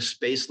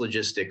 space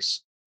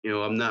logistics.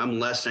 I'm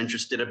less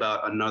interested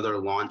about another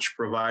launch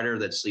provider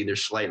that's either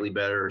slightly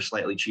better or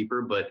slightly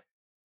cheaper, but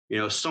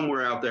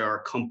somewhere out there are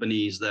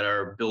companies that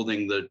are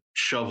building the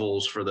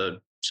shovels for the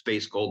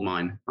space gold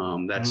mine.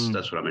 That's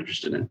what I'm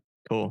interested in.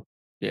 Cool.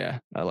 Yeah,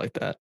 I like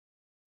that.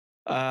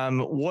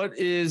 What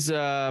is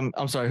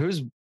I'm sorry,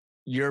 who's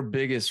your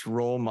biggest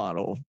role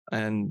model,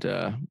 and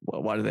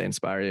why do they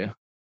inspire you?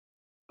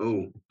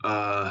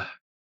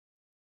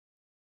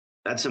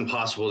 That's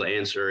impossible to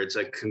answer. It's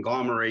a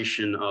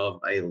conglomeration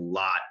of a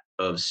lot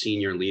of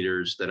senior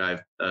leaders that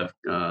I've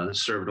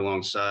served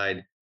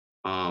alongside.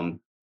 So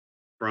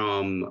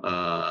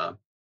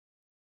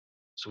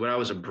when I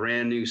was a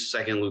brand new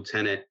second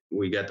lieutenant,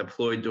 we got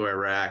deployed to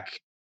Iraq.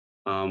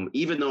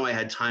 Even though I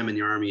had time in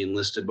the Army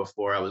enlisted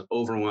before, I was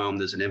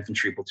overwhelmed as an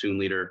infantry platoon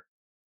leader.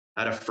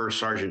 I had a first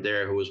sergeant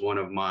there who was one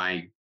of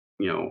my,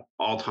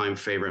 all-time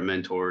favorite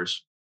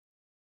mentors.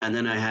 And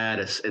then I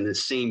had in the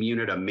same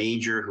unit, a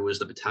major who was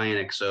the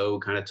battalion XO,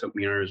 kind of took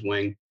me under his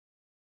wing.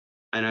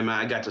 And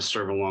I got to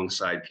serve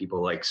alongside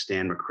people like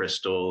Stan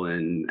McChrystal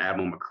and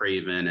Admiral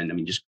McCraven,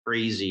 and just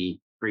crazy,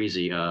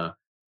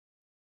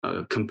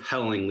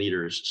 compelling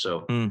leaders.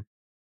 So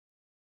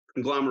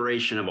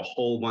conglomeration of a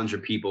whole bunch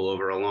of people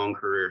over a long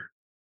career.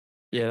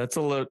 Yeah, that's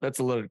a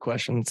loaded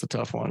question. It's a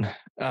tough one.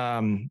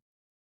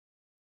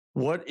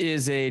 What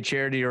is a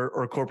charity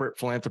or corporate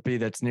philanthropy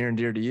that's near and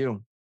dear to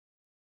you?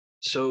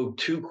 So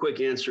 2 quick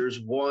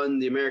answers. One,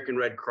 the American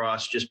Red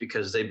Cross, just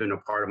because they've been a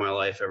part of my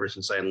life ever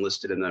since I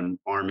enlisted in the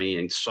Army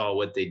and saw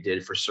what they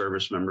did for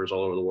service members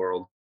all over the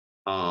world.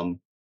 And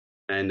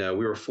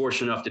we were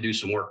fortunate enough to do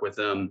some work with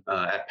them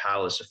at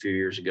Palace a few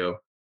years ago.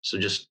 So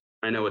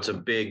I know it's a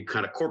big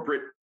kind of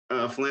corporate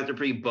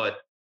philanthropy, but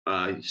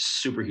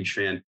super huge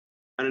fan.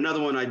 And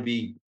another one, I'd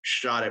be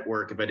shot at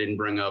work if I didn't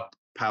bring up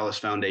Palace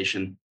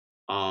Foundation.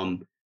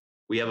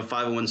 We have a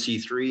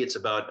 501c3. It's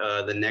about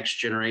the next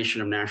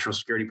generation of national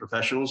security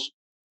professionals.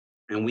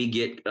 And we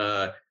get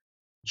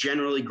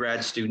generally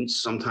grad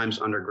students,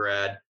 sometimes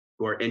undergrad,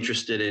 who are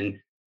interested in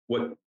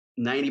what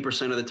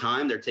 90% of the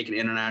time they're taking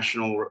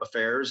international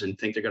affairs and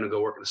think they're going to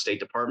go work in the State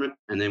Department.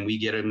 And then we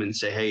get them and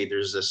say, hey,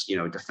 there's this,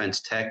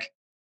 defense tech,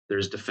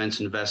 there's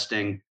defense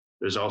investing,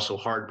 there's also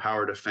hard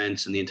power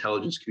defense in the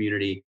intelligence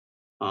community.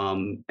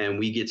 And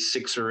we get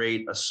 6 or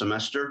 8 a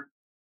semester,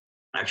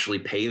 actually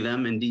pay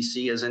them in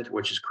DC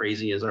which is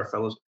crazy as our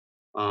fellows.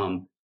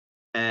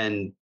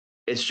 And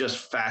it's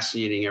just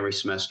fascinating every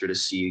semester to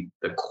see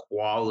the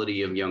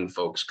quality of young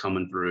folks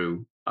coming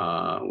through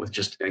with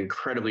just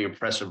incredibly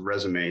impressive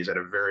resumes at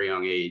a very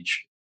young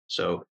age.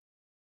 So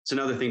it's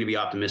another thing to be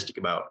optimistic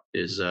about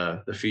is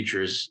the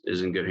future is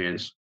in good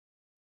hands.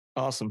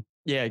 Awesome.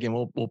 Yeah. Again,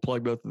 we'll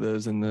plug both of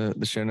those in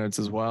the show notes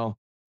as well.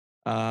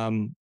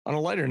 On a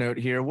lighter note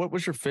here, what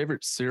was your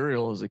favorite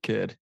cereal as a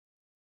kid?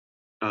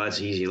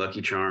 It's easy.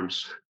 Lucky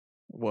Charms.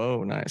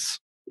 Whoa, nice.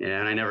 Yeah,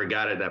 and I never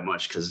got it that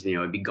much because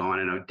it'd be gone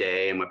in a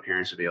day, and my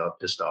parents would be all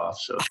pissed off.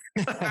 So,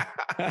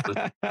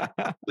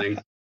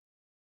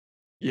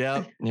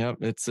 Yep.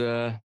 It's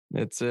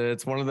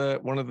one of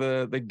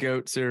the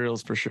GOAT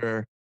cereals for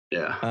sure.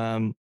 Yeah.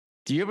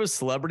 Do you have a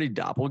celebrity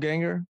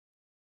doppelganger?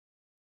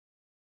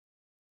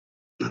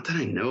 Not that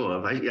I know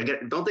of.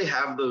 Don't they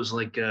have those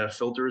like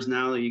filters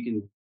now that you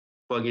can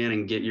plug in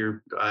and get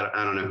your?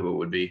 I don't know who it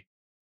would be.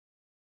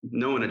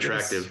 No one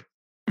attractive.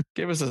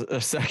 Give us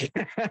a second.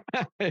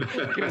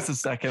 Give us a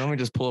second. Let me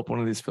just pull up one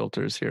of these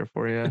filters here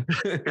for you.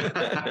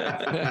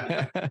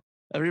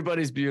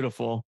 Everybody's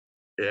beautiful.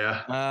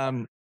 Yeah.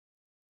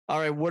 All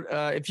right. What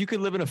if you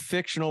could live in a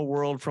fictional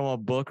world from a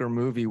book or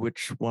movie?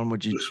 Which one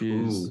would you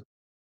choose? Ooh.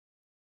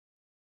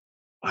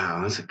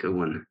 Wow, that's a good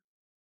one.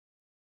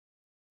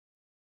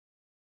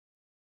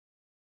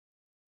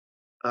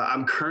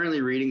 I'm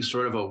currently reading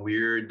sort of a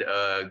weird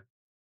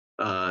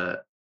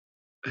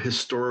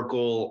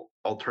historical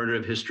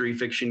alternative history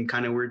fiction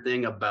kind of weird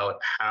thing about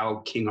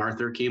how King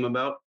Arthur came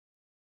about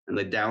and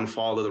the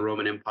downfall of the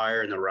Roman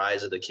Empire and the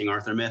rise of the King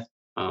Arthur myth.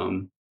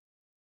 So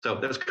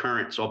that's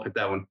current, so I'll pick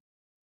that one.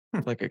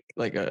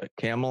 Like a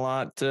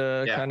Camelot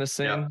kind of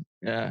scene.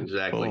 Yeah,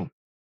 exactly.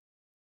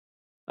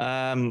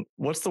 Cool.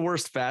 What's the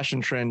worst fashion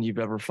trend you've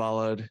ever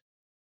followed?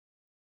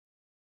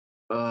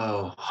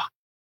 Oh,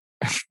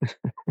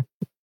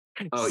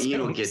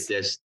 Ian will get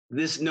this.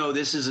 This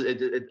is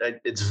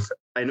it's.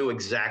 I know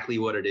exactly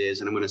what it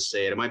is, and I'm going to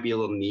say it. It might be a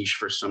little niche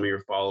for some of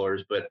your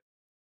followers, but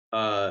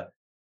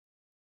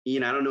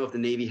Ian, I don't know if the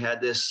Navy had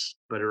this,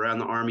 but around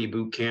the Army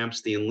boot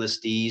camps, the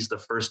enlistees, the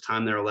first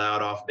time they're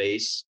allowed off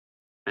base,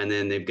 and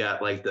then they've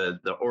got like the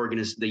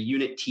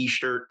unit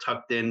T-shirt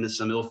tucked into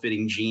some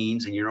ill-fitting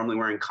jeans, and you're normally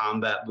wearing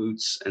combat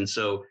boots, and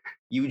so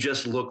you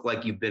just look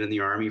like you've been in the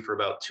Army for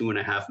about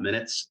 2.5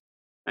 minutes,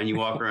 and you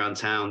walk around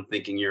town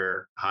thinking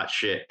you're hot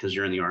shit because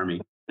you're in the Army,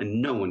 and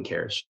no one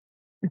cares.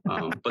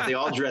 But they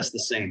all dress the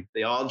same.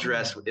 They all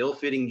dress with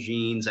ill-fitting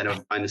jeans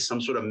and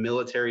some sort of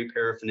military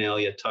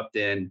paraphernalia tucked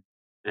in,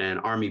 and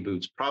Army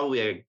boots,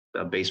 probably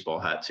a baseball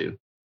hat too.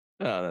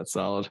 Oh, that's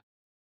solid.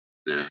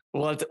 Yeah.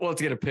 We'll have to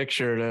get a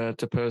picture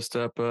to post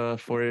up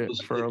for you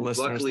for our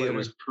listeners. Luckily, later. It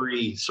was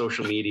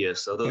pre-social media,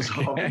 so those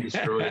all been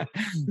destroyed.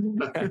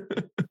 All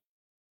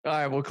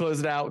right, we'll close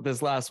it out with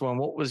this last one.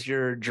 What was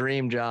your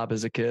dream job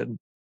as a kid?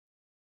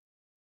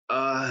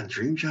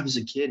 Dream job as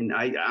a kid, and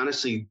I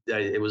honestly,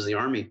 it was the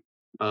Army.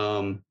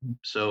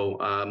 So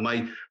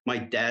my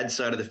dad's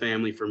side of the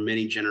family for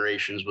many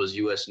generations was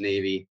U.S.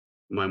 Navy.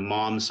 My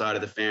mom's side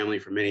of the family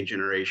for many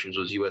generations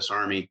was U.S.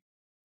 Army.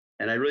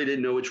 And I really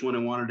didn't know which one I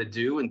wanted to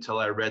do until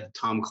I read the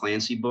Tom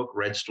Clancy book,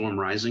 Red Storm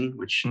Rising,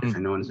 which if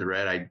no one's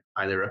read, I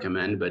highly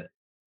recommend. But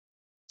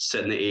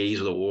set in the 80s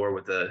of the war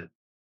with the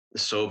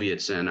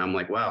Soviets. And I'm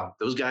like, wow,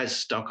 those guys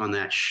stuck on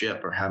that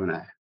ship are having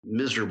a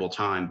miserable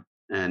time.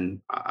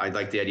 And I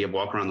like the idea of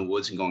walking around the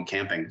woods and going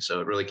camping.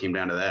 So it really came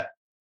down to that.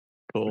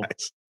 Cool.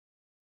 Nice.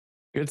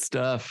 Good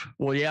stuff.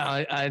 Well,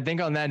 yeah, I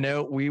think on that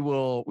note, we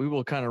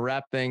will kind of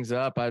wrap things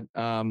up. I'd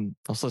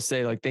also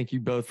say thank you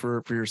both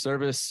for your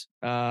service.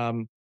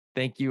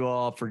 Thank you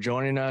all for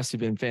joining us. You've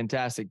been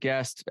fantastic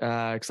guests.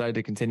 Excited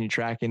to continue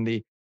tracking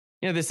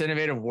this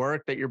innovative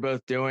work that you're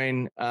both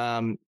doing.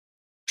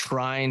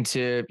 Trying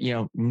to,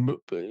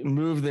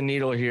 move the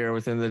needle here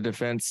within the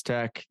defense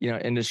tech,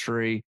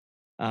 industry.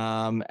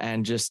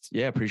 And just,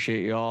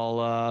 appreciate you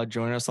all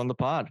joining us on the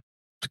pod.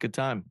 It's a good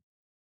time.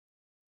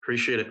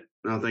 Appreciate it.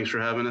 No, thanks for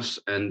having us.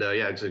 And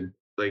it's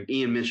like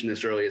Ian mentioned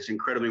this earlier, it's an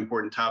incredibly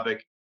important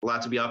topic, a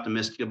lot to be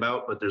optimistic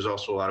about, but there's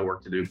also a lot of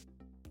work to do.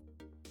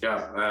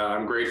 Yeah,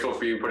 I'm grateful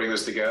for you putting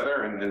this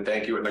together, and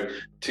thank you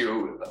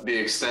to the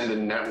extended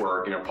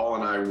network. Paul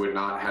and I would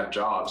not have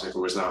jobs if it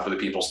was not for the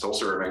people still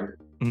serving.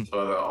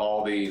 So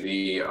all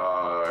the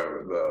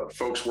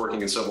folks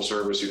working in civil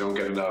service who don't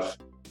get enough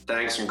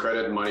thanks and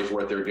credit and money for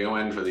what they're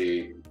doing, for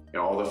the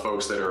all the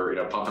folks that are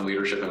pumping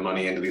leadership and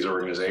money into these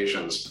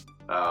organizations.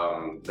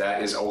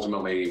 That is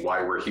ultimately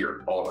why we're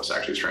here, all of us,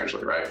 actually,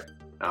 strangely, right?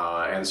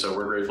 And so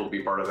we're grateful to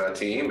be part of that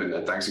team.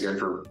 And thanks again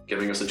for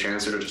giving us the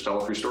chance here to just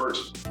tell a few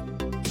stories.